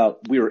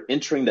about we were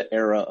entering the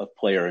era of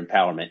player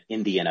empowerment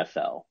in the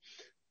NFL.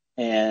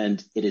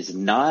 And it is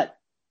not,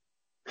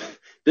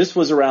 this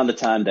was around the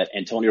time that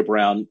Antonio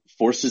Brown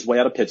forced his way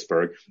out of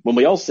Pittsburgh when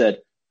we all said,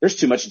 there's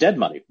too much dead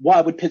money. Why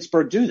would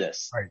Pittsburgh do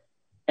this? Right.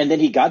 And then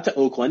he got to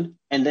Oakland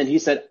and then he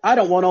said, I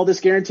don't want all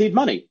this guaranteed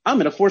money. I'm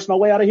going to force my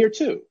way out of here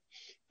too.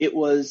 It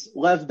was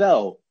Lev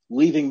Bell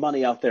leaving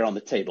money out there on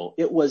the table.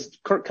 It was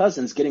Kirk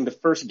Cousins getting the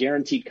first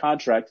guaranteed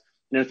contract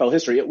in NFL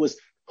history. It was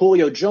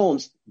Julio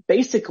Jones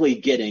basically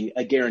getting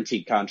a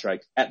guaranteed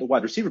contract at the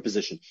wide receiver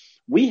position.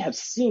 We have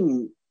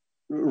seen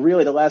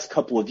really the last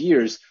couple of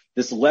years,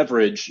 this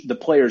leverage, the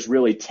players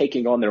really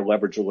taking on their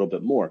leverage a little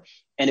bit more.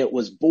 And it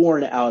was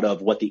born out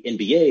of what the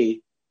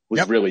NBA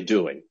was really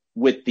doing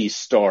with these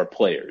star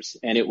players.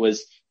 And it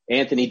was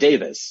Anthony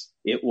Davis.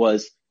 It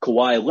was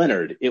Kawhi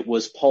Leonard. It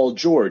was Paul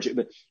George.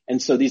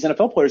 And so these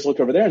NFL players look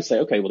over there and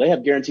say, okay, well, they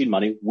have guaranteed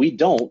money. We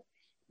don't.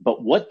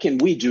 But what can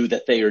we do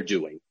that they are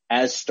doing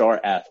as star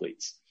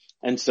athletes?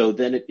 And so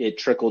then it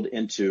trickled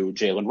into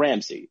Jalen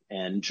Ramsey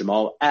and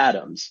Jamal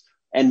Adams.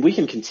 And we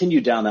can continue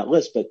down that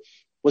list. But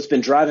what's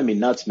been driving me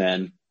nuts,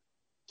 man,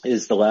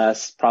 is the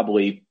last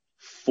probably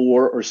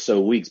 4 or so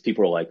weeks,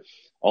 people are like,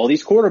 all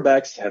these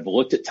quarterbacks have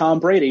looked at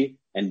Tom Brady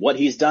and what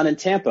he's done in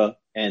Tampa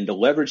and the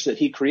leverage that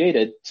he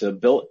created to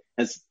build.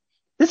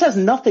 This has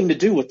nothing to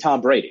do with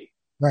Tom Brady.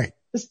 Right.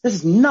 This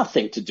has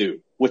nothing to do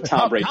with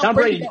Tom Brady. Tom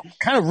Brady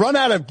kind of run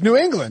out of New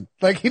England.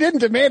 Like he didn't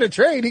demand a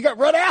trade. He got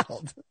run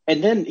out.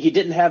 And then he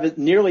didn't have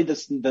nearly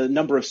the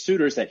number of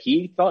suitors that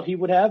he thought he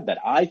would have, that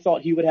I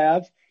thought he would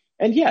have.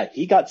 And yeah,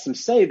 he got some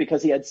say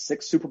because he had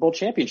 6 Super Bowl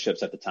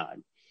championships at the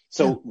time.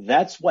 So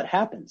that's what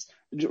happens.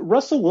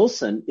 Russell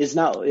Wilson is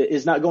not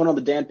going on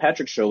the Dan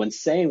Patrick show and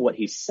saying what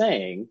he's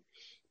saying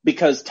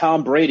because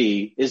Tom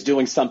Brady is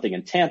doing something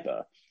in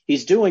Tampa.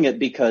 He's doing it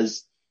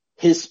because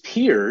his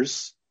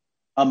peers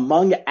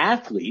among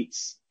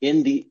athletes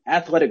in the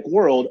athletic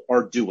world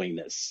are doing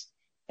this.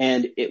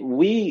 And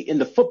we in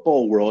the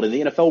football world, in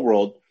the NFL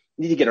world,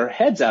 need to get our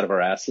heads out of our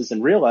asses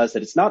and realize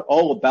that it's not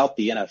all about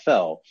the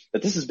NFL,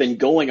 that this has been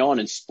going on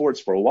in sports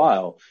for a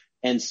while.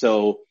 And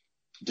so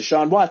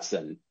Deshaun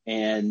Watson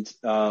and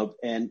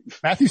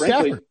Matthew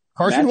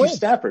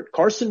Stafford,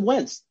 Carson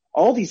Wentz,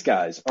 all these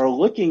guys are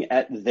looking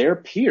at their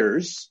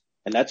peers,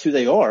 and that's who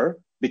they are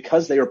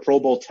because they are Pro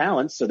Bowl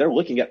talents. So they're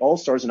looking at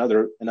all-stars in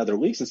other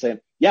leagues and saying,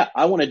 yeah,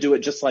 I want to do it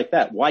just like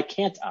that. Why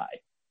can't I?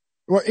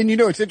 Well, and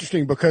it's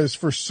interesting because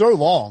for so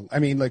long, I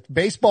mean, like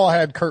baseball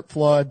had Curt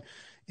Flood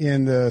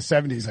in the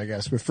 70s, I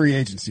guess, with free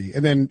agency.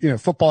 And then,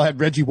 football had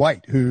Reggie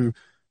White, who,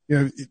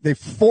 they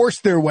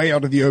forced their way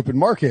out of the open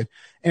market.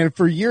 And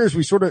for years,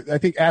 I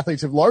think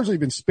athletes have largely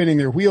been spinning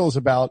their wheels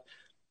about,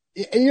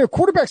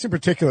 quarterbacks in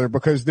particular,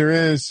 because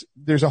there's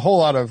a whole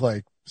lot of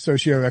like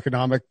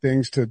socioeconomic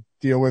things to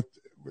deal with,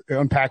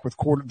 unpack with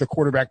the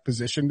quarterback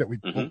position that we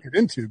won't get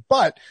into.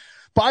 But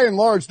by and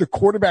large, the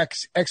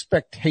quarterback's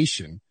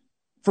expectation,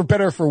 for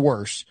better or for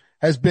worse,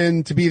 has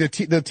been to be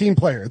the team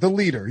player, the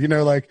leader,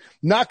 like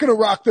not going to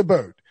rock the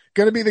boat,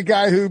 going to be the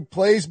guy who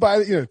plays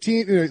by,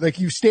 team, like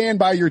you stand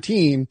by your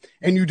team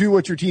and you do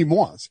what your team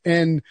wants.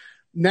 And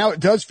now it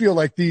does feel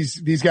like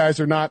these guys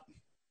are not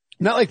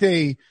like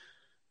they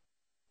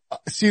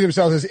see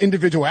themselves as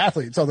individual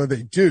athletes, although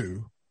they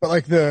do, but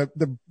like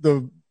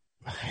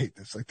I hate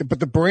this, but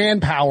the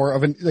brand power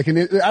of I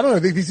don't know,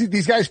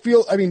 these guys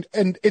feel,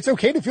 and it's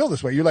okay to feel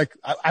this way. You're like,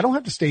 I don't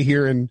have to stay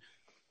here in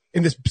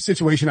this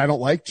situation I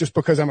don't like just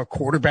because I'm a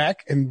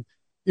quarterback and,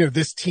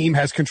 this team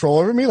has control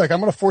over me. Like I'm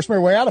going to force my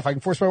way out if I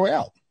can force my way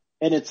out.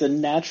 And it's a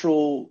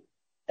natural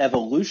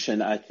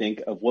evolution, I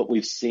think, of what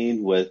we've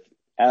seen with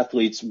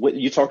athletes.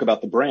 You talk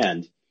about the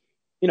brand,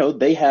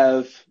 they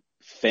have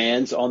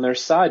fans on their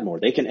side more.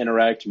 They can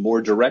interact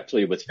more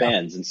directly with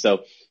fans. And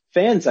so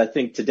fans, I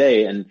think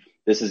today, and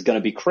this is going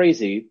to be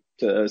crazy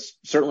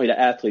certainly to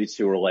athletes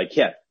who are like,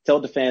 yeah,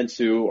 tell the fans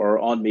who are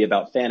on me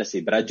about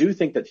fantasy. But I do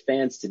think that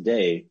fans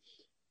today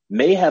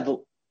may have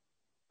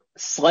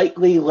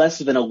slightly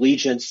less of an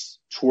allegiance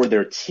toward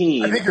their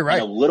team. I think you're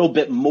right. And a little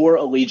bit more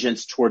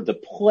allegiance toward the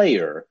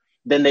player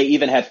than they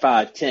even had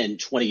 5, 10,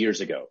 20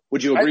 years ago.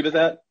 Would you agree with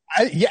that?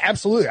 Yeah,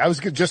 absolutely. I was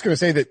just going to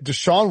say that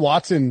Deshaun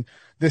Watson,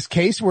 this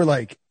case where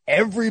like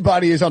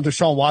everybody is on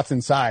Deshaun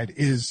Watson's side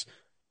is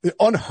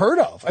unheard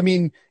of. I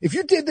mean, if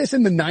you did this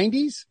in the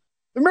 90s,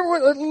 remember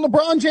when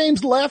LeBron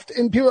James left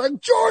and people were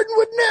like, Jordan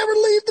would never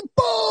leave the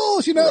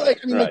Bulls,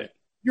 like,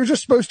 you're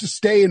just supposed to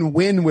stay and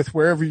win with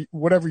whatever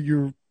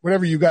you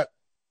got.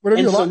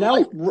 And so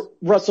now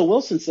Russell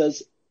Wilson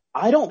says,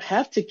 I don't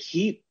have to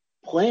keep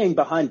playing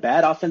behind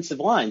bad offensive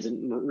lines.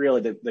 And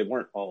really they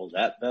weren't all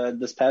that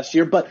bad this past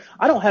year, but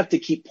I don't have to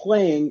keep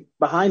playing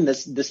behind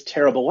this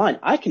terrible line.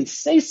 I can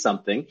say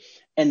something.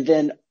 And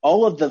then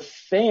all of the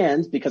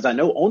fans, because I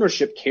know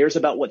ownership cares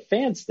about what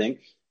fans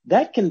think,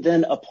 that can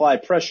then apply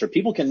pressure.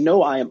 People can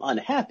know I am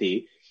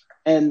unhappy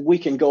and we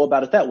can go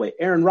about it that way.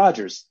 Aaron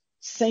Rodgers,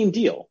 same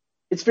deal.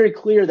 It's very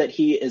clear that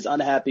he is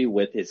unhappy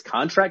with his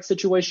contract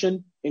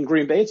situation in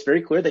Green Bay. It's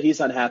very clear that he's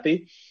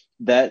unhappy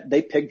that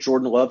they picked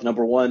Jordan Love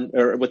number one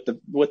or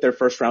with their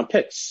first round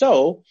pick.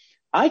 So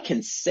I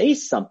can say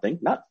something,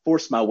 not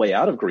force my way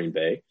out of Green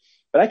Bay,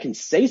 but I can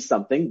say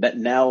something that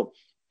now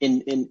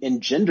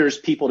engenders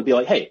people to be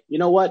like, hey, you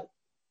know what?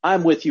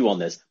 I'm with you on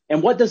this.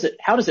 And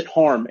how does it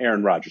harm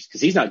Aaron Rodgers?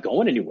 Because he's not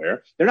going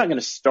anywhere. They're not going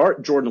to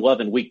start Jordan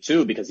Love in week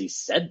 2 because he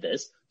said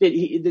this.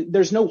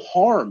 There's no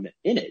harm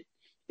in it.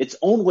 It's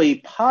only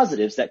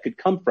positives that could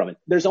come from it.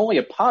 There's only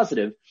a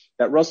positive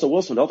that Russell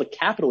Wilson, with all the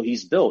capital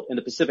he's built in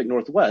the Pacific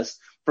Northwest,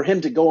 for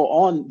him to go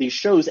on these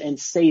shows and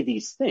say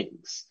these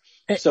things.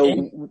 So, I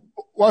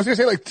was going to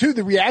say, like, too,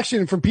 the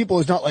reaction from people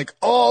is not like,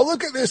 oh,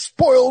 look at this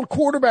spoiled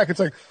quarterback. It's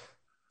like,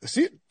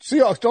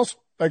 Seahawks,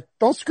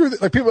 don't screw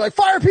this. Like, people are like,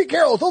 fire Pete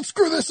Carroll, don't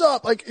screw this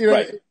up. Like, you know,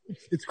 right.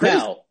 It's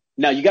crazy.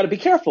 Now you got to be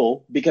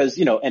careful because,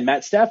 you know, and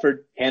Matt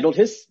Stafford handled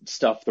his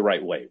stuff the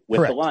right way with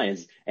Correct. the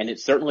Lions. And it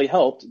certainly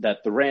helped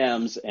that the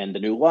Rams and the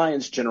new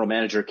Lions general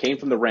manager came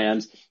from the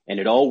Rams, and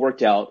it all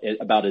worked out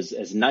about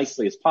as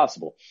nicely as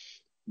possible.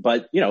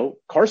 But, you know,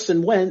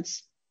 Carson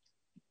Wentz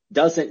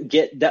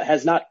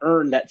has not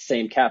earned that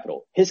same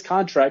capital. His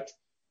contract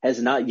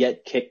has not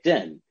yet kicked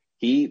in.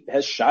 He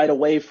has shied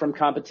away from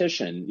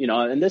competition, you know,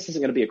 and this isn't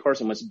going to be a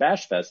Carson Wentz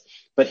bash fest,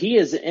 but he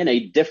is in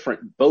a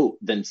different boat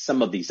than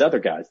some of these other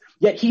guys.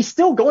 Yet he's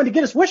still going to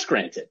get his wish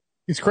granted.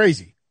 It's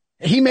crazy.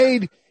 He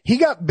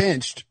got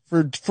benched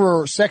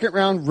for second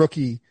round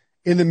rookie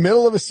in the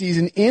middle of a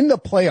season in a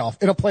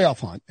playoff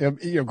hunt.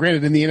 You know,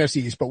 granted in the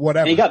NFC East, but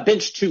whatever. And he got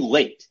benched too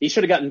late. He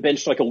should have gotten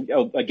benched like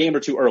a game or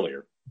two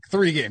earlier.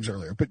 3 games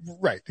earlier, but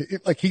right.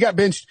 He got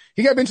benched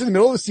in the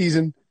middle of the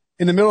season,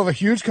 in the middle of a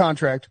huge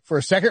contract for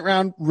a second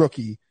round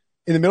rookie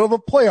in the middle of a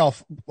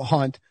playoff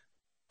hunt.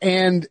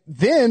 And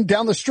then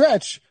down the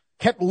stretch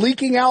kept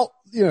leaking out,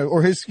 you know,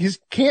 or his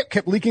camp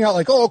kept leaking out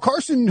like, oh,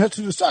 Carson has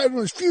to decide on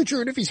his future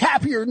and if he's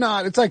happy or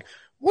not. It's like,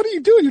 what are you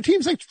doing? Your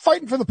team's like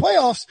fighting for the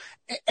playoffs.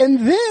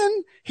 And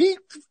then he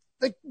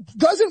like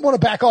doesn't want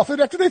to back off it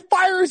after they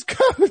fire his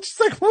coach. It's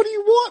like, what do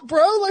you want,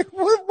 bro? Like,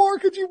 what more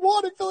could you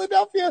want in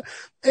Philadelphia?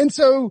 And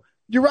so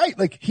you're right.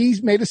 Like,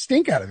 he's made a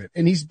stink out of it.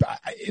 And he's,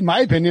 in my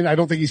opinion, I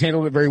don't think he's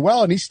handled it very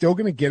well. And he's still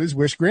going to get his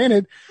wish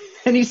granted.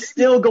 And he's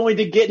still going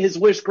to get his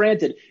wish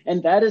granted.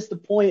 And that is the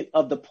point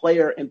of the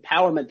player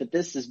empowerment, that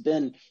this has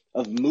been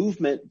of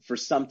movement for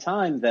some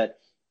time, that,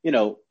 you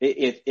know,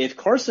 if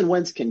Carson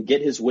Wentz can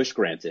get his wish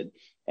granted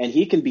and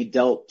he can be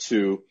dealt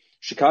to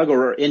Chicago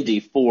or Indy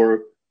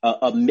for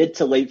a mid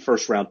to late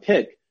first round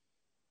pick,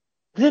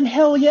 then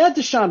hell yeah,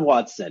 Deshaun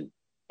Watson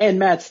and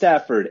Matt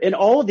Stafford and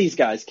all of these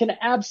guys can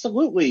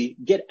absolutely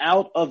get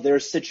out of their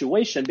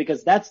situation,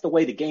 because that's the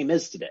way the game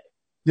is today.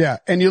 Yeah.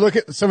 And you look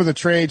at some of the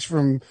trades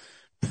from,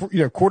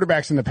 you know,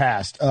 quarterbacks in the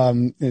past.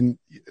 And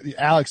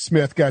Alex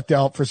Smith got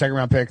dealt for a second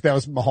round pick. That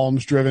was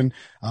Mahomes driven.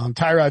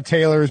 Tyrod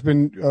Taylor has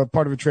been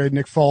part of a trade.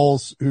 Nick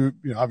Foles, who,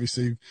 you know,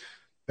 obviously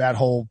that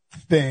whole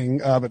thing.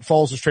 But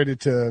Foles was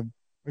traded to,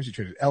 where's he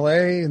traded?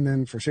 LA. And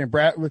then for Sam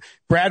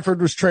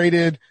Bradford was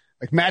traded.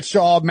 Like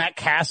Matt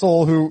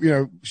Castle, who, you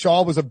know,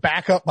 Shaw was a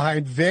backup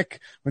behind Vic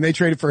when they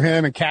traded for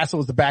him, and Castle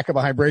was the backup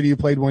behind Brady, who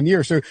played 1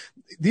 year. So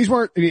these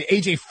weren't, I mean,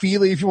 AJ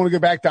Feely, if you want to go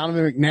back,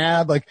 Donovan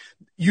McNabb, like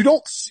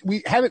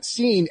we haven't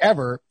seen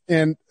ever.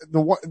 And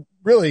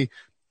really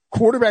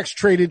quarterbacks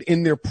traded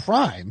in their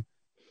prime,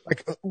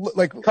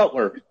 like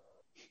Cutler.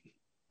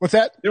 What's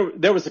that?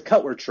 There was a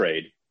Cutler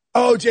trade.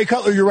 Oh, Jay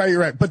Cutler, you're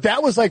right. But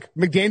that was like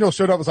McDaniel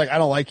showed up, was like, I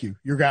don't like you.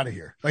 You're out of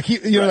here. Like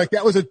like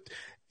that was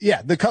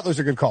the Cutler's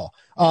a good call.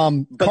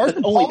 But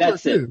Carson only Palmer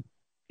that's too.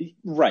 it.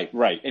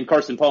 Right. And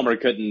Carson Palmer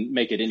couldn't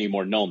make it any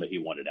more known that he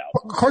wanted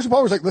out. Carson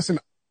Palmer was like, listen,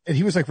 and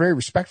he was like very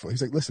respectful.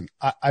 He's like, listen,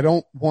 I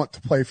don't want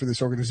to play for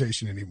this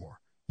organization anymore.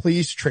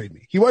 Please trade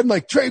me. He wasn't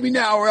like, trade me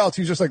now or else.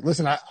 He was just like,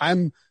 listen,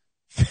 I'm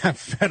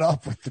fed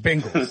up with the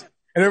Bengals.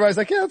 And everybody's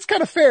like, yeah, it's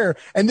kind of fair.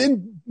 And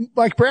then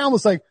Mike Brown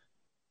was like,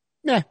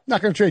 nah,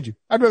 not going to trade you.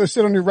 I'd rather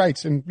sit on your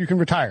rights and you can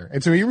retire.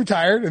 And so he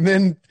retired. And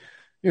then,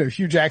 you know,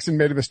 Hugh Jackson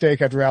made a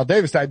mistake after Al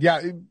Davis died.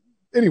 Yeah.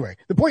 Anyway,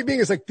 the point being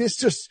is like, this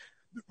just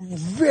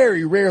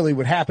very rarely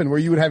would happen where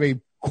you would have a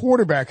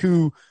quarterback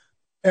who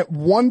at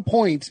one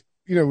point,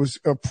 you know, was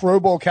a Pro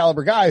Bowl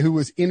caliber guy who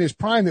was in his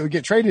prime that would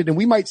get traded. And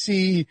we might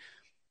see,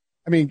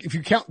 I mean, if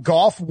you count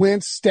Goff,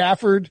 Wentz,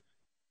 Stafford,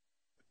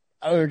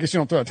 I guess you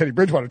don't throw out Teddy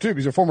Bridgewater too,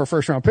 because he's a former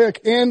first round pick,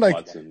 and like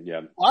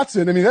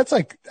Watson. I mean,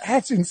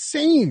 that's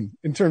insane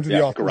in terms of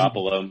the offense.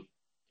 Garoppolo.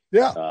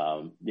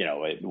 Yeah. You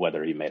know,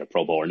 whether he made a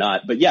Pro Bowl or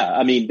not, but yeah,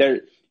 I mean,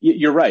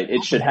 you're right.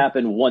 It should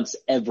happen once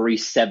every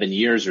 7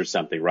 years or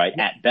something, right?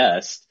 At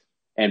best.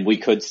 And we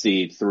could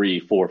see 3,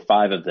 4,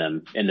 5 of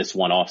them in this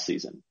one off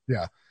season.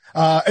 Yeah.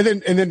 And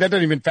then that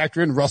doesn't even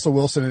factor in Russell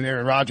Wilson and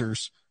Aaron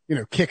Rodgers, you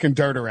know, kicking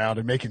dirt around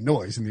and making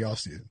noise in the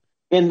offseason.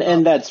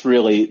 And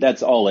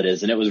that's all it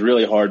is. And it was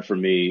really hard for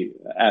me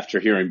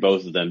after hearing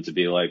both of them to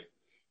be like,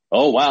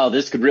 oh, wow,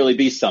 this could really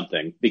be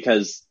something,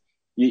 because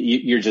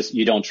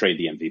you don't trade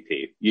the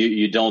MVP.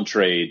 You don't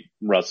trade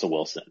Russell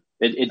Wilson.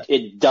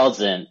 It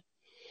doesn't,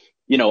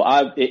 you know,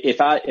 if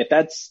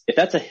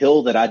that's a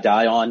hill that I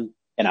die on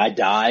and I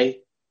die,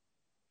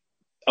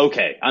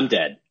 okay, I'm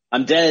dead.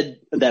 I'm dead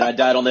that I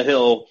died on the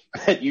hill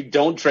that you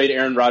don't trade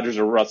Aaron Rodgers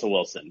or Russell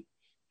Wilson.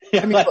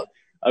 I mean,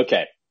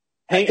 okay.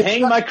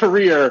 Hang my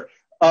career,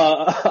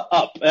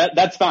 up.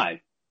 That's fine.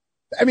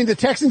 I mean, the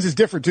Texans is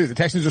different too. The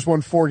Texans just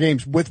won 4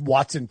 games with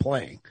Watson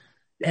playing.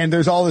 And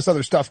there's all this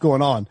other stuff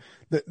going on.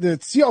 The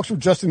Seahawks were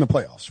just in the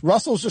playoffs.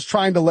 Russell's just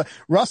trying to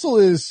Russell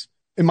is,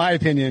 in my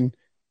opinion,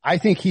 I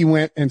think he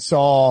went and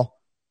saw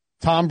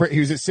Tom Brady. He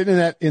was sitting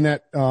in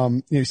that,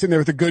 he's sitting there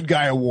with the Good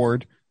Guy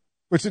Award,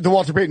 which the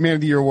Walter Payton Man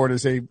of the Year Award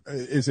is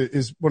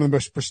one of the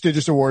most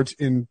prestigious awards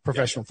in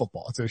professional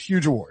football. It's a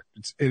huge award.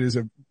 It is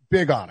a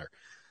big honor,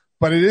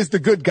 but it is the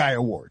Good Guy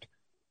Award.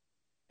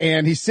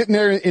 And he's sitting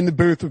there in the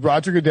booth with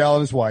Roger Goodell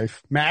and his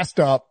wife, masked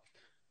up,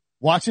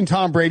 watching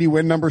Tom Brady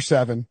win number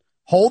 7,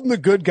 holding the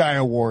Good Guy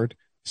Award,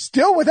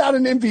 still without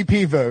an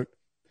MVP vote.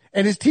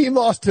 And his team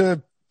lost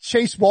to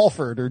Chase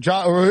Walford or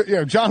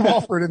John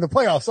Walford in the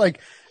playoffs.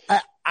 Like,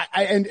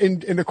 and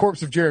the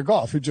corpse of Jared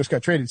Goff, who just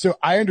got traded. So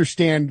I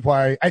understand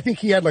why. I think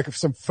he had like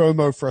some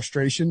FOMO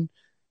frustration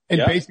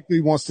and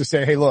basically wants to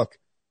say, hey, look,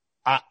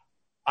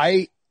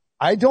 I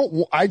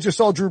just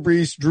saw Drew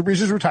Brees. Drew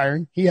Brees is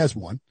retiring. He has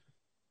one.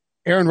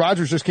 Aaron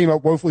Rodgers just came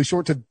up woefully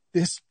short to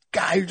this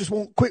guy who just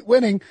won't quit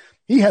winning.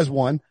 He has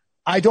one.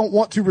 I don't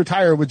want to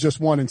retire with just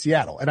one in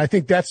Seattle. And I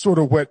think that's sort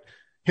of what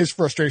his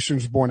frustration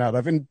was born out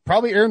of, and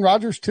probably Aaron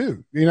Rodgers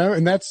too,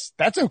 and that's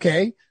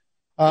okay.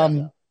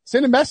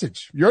 Send a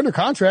message. You're under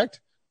contract.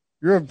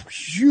 You're a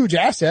huge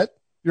asset.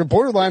 You're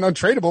borderline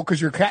untradeable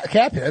because you're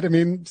cap hit. I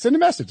mean, send a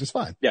message. It's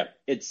fine. Yeah.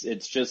 It's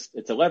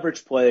a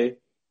leverage play.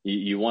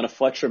 You want to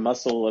flex your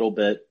muscle a little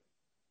bit,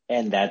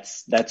 and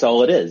that's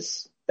all it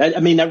is.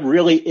 That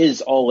really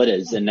is all it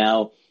is. And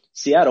now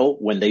Seattle,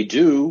 when they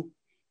do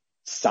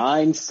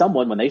sign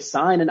someone, when they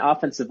sign an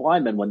offensive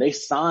lineman, when they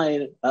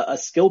sign a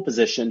skill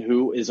position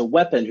who is a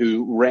weapon,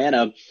 who ran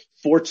a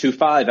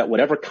 4.25 at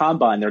whatever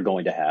combine they're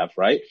going to have,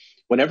 right?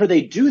 Whenever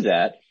they do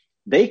that,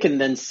 they can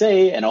then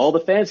say, and all the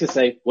fans can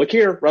say, look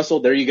here, Russell,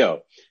 there you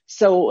go.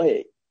 So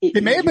it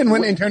may have been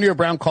when Antonio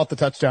Brown caught the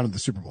touchdown in the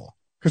Super Bowl,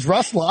 because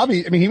Russ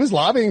lobbied. He was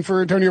lobbying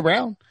for Antonio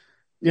Brown.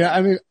 Yeah.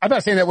 I'm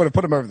not saying that would have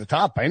put him over the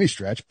top by any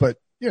stretch, but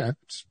I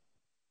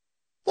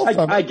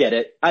get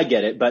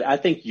it. But I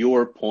think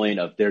your point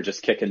of they're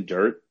just kicking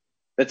dirt,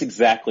 that's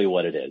exactly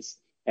what it is.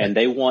 And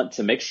they want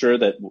to make sure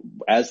that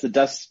as the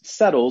dust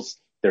settles,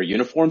 their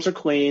uniforms are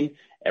clean,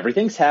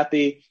 everything's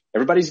happy,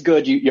 everybody's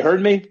good. You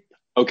heard me?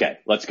 Okay,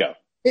 let's go.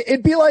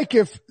 It'd be like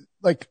if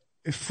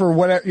for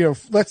whatever,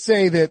 let's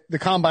say that the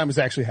combine was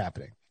actually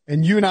happening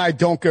and you and I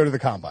don't go to the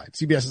combine.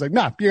 CBS is like,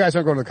 nah, you guys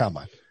aren't going to the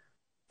combine.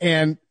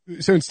 And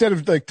so instead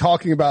of like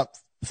talking about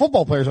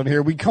football players on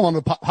here, we come on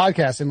the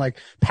podcast and like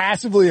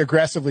passively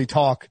aggressively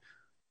talk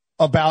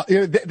about,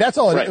 that's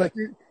all. Right. Like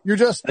you're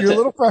a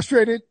little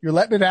frustrated. You're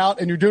letting it out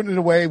and you're doing it in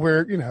a way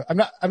where, I'm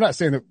not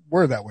saying that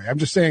we're that way. I'm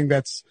just saying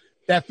that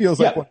feels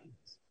like what.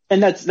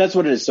 And that's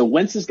what it is. So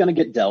Wentz is going to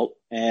get dealt,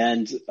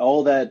 and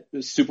all that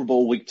Super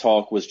Bowl week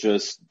talk was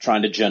just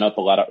trying to gin up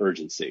a lot of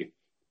urgency.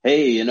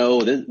 Hey,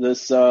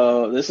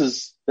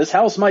 this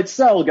house might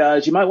sell,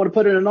 guys. You might want to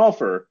put in an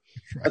offer.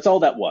 Right. That's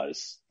all that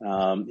was.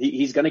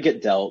 He's going to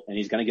get dealt, and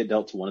he's going to get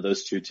dealt to one of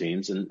those two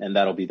teams, and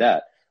that'll be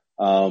that.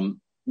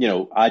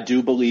 I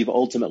do believe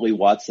ultimately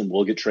Watson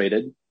will get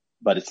traded,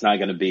 but it's not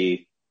going to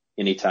be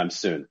anytime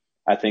soon.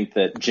 I think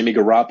that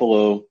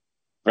the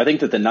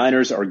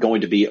Niners are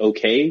going to be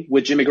okay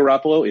with Jimmy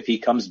Garoppolo if he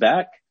comes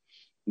back.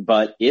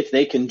 But if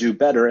they can do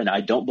better, and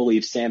I don't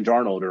believe Sam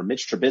Darnold or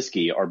Mitch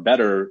Trubisky are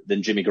better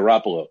than Jimmy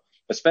Garoppolo,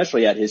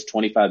 especially at his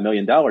 $25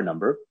 million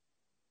number,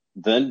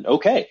 then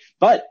okay.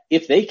 But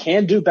if they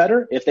can do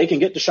better, if they can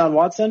get Deshaun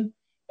Watson,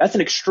 that's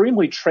an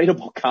extremely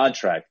tradable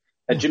contract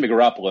that Jimmy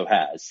Garoppolo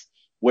has,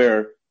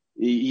 where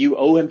you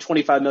owe him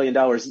 $25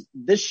 million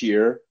this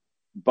year,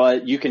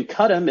 but you can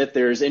cut him if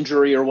there's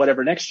injury or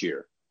whatever next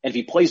year. And if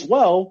he plays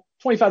well,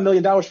 $25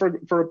 million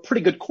for a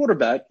pretty good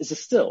quarterback is a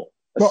steal.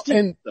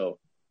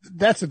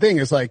 That's the thing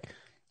is like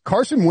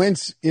Carson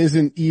Wentz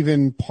isn't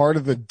even part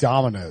of the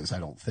dominoes. I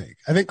don't think.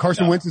 I think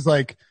Carson Wentz is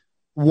like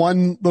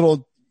one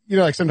little,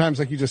 like sometimes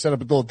like you just set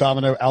up a little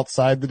domino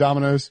outside the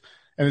dominoes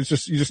and it's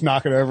just, you just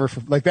knock it over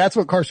for like, that's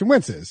what Carson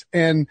Wentz is.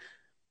 And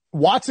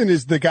Watson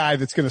is the guy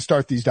that's going to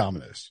start these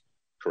dominoes.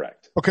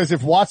 Correct. Because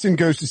if Watson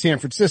goes to San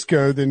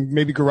Francisco, then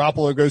maybe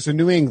Garoppolo goes to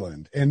New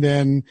England and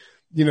then,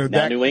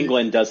 now New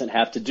England doesn't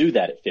have to do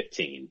that at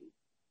 15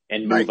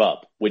 and move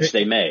up, which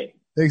they may.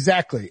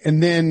 Exactly.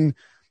 And then,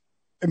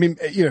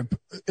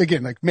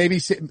 again, like maybe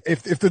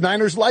if the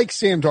Niners like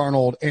Sam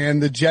Darnold and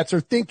the Jets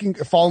are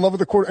fall in love with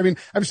the quarter.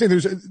 I'm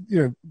saying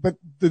but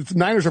the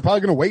Niners are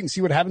probably going to wait and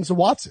see what happens to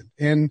Watson.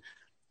 And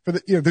for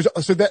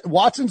so that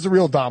Watson's the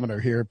real domino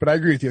here, but I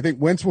agree with you. I think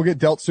Wentz will get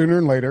dealt sooner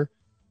and later.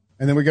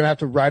 And then we're going to have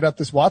to ride out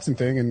this Watson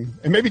thing, and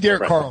maybe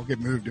Derek Carr will get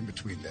moved in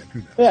between then. Who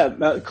knows?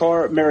 Yeah,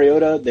 Carr,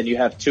 Mariota, then you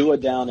have Tua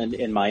down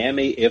in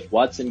Miami. If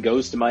Watson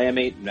goes to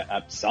Miami,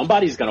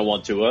 somebody's going to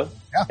want Tua,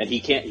 and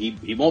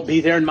he won't be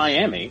there in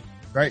Miami.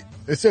 Right.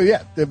 So,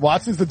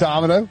 Watson's the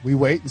domino. We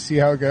wait and see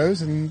how it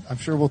goes, and I'm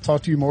sure we'll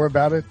talk to you more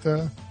about it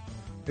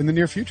in the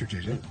near future,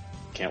 JJ.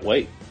 Can't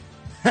wait.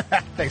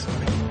 Thanks,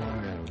 buddy.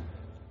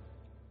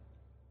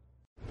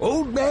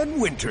 Old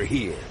Man Winter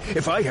here.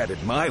 If I had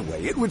it my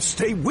way, it would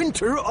stay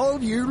winter all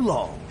year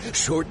long.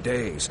 Short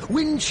days,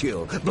 wind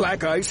chill,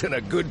 black ice, and a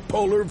good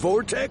polar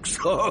vortex.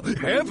 Oh,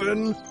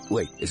 heaven.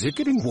 Wait, is it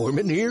getting warm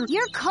in here?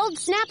 Your cold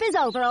snap is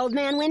over, Old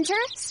Man Winter.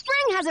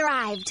 Spring has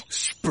arrived.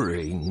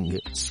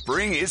 Spring.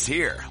 Spring is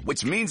here,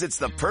 which means it's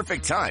the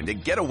perfect time to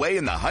get away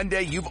in the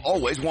Hyundai you've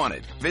always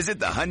wanted. Visit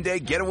the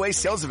Hyundai Getaway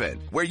Sales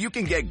Event, where you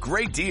can get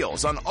great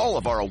deals on all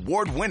of our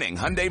award-winning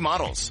Hyundai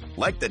models,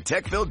 like the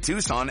tech-filled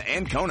Tucson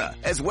and Kona,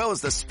 as well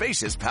as the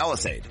spacious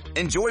Palisade.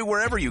 Enjoy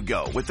wherever you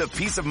go with the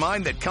peace of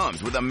mind that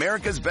comes with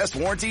America's best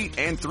warranty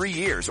and 3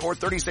 years or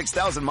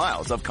 36,000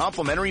 miles of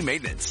complimentary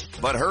maintenance.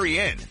 But hurry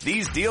in,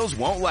 these deals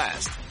won't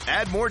last.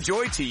 Add more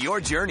joy to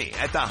your journey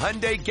at the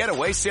Hyundai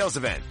Getaway Sales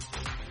Event.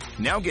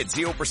 Now get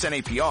 0%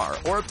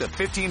 APR or up to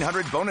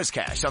 $1,500 bonus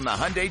cash on the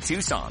Hyundai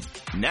Tucson.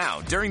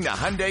 Now during the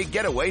Hyundai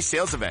Getaway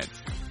Sales Event.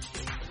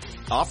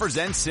 Offers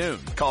end soon.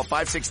 Call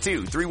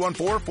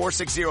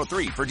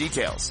 562-314-4603 for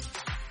details.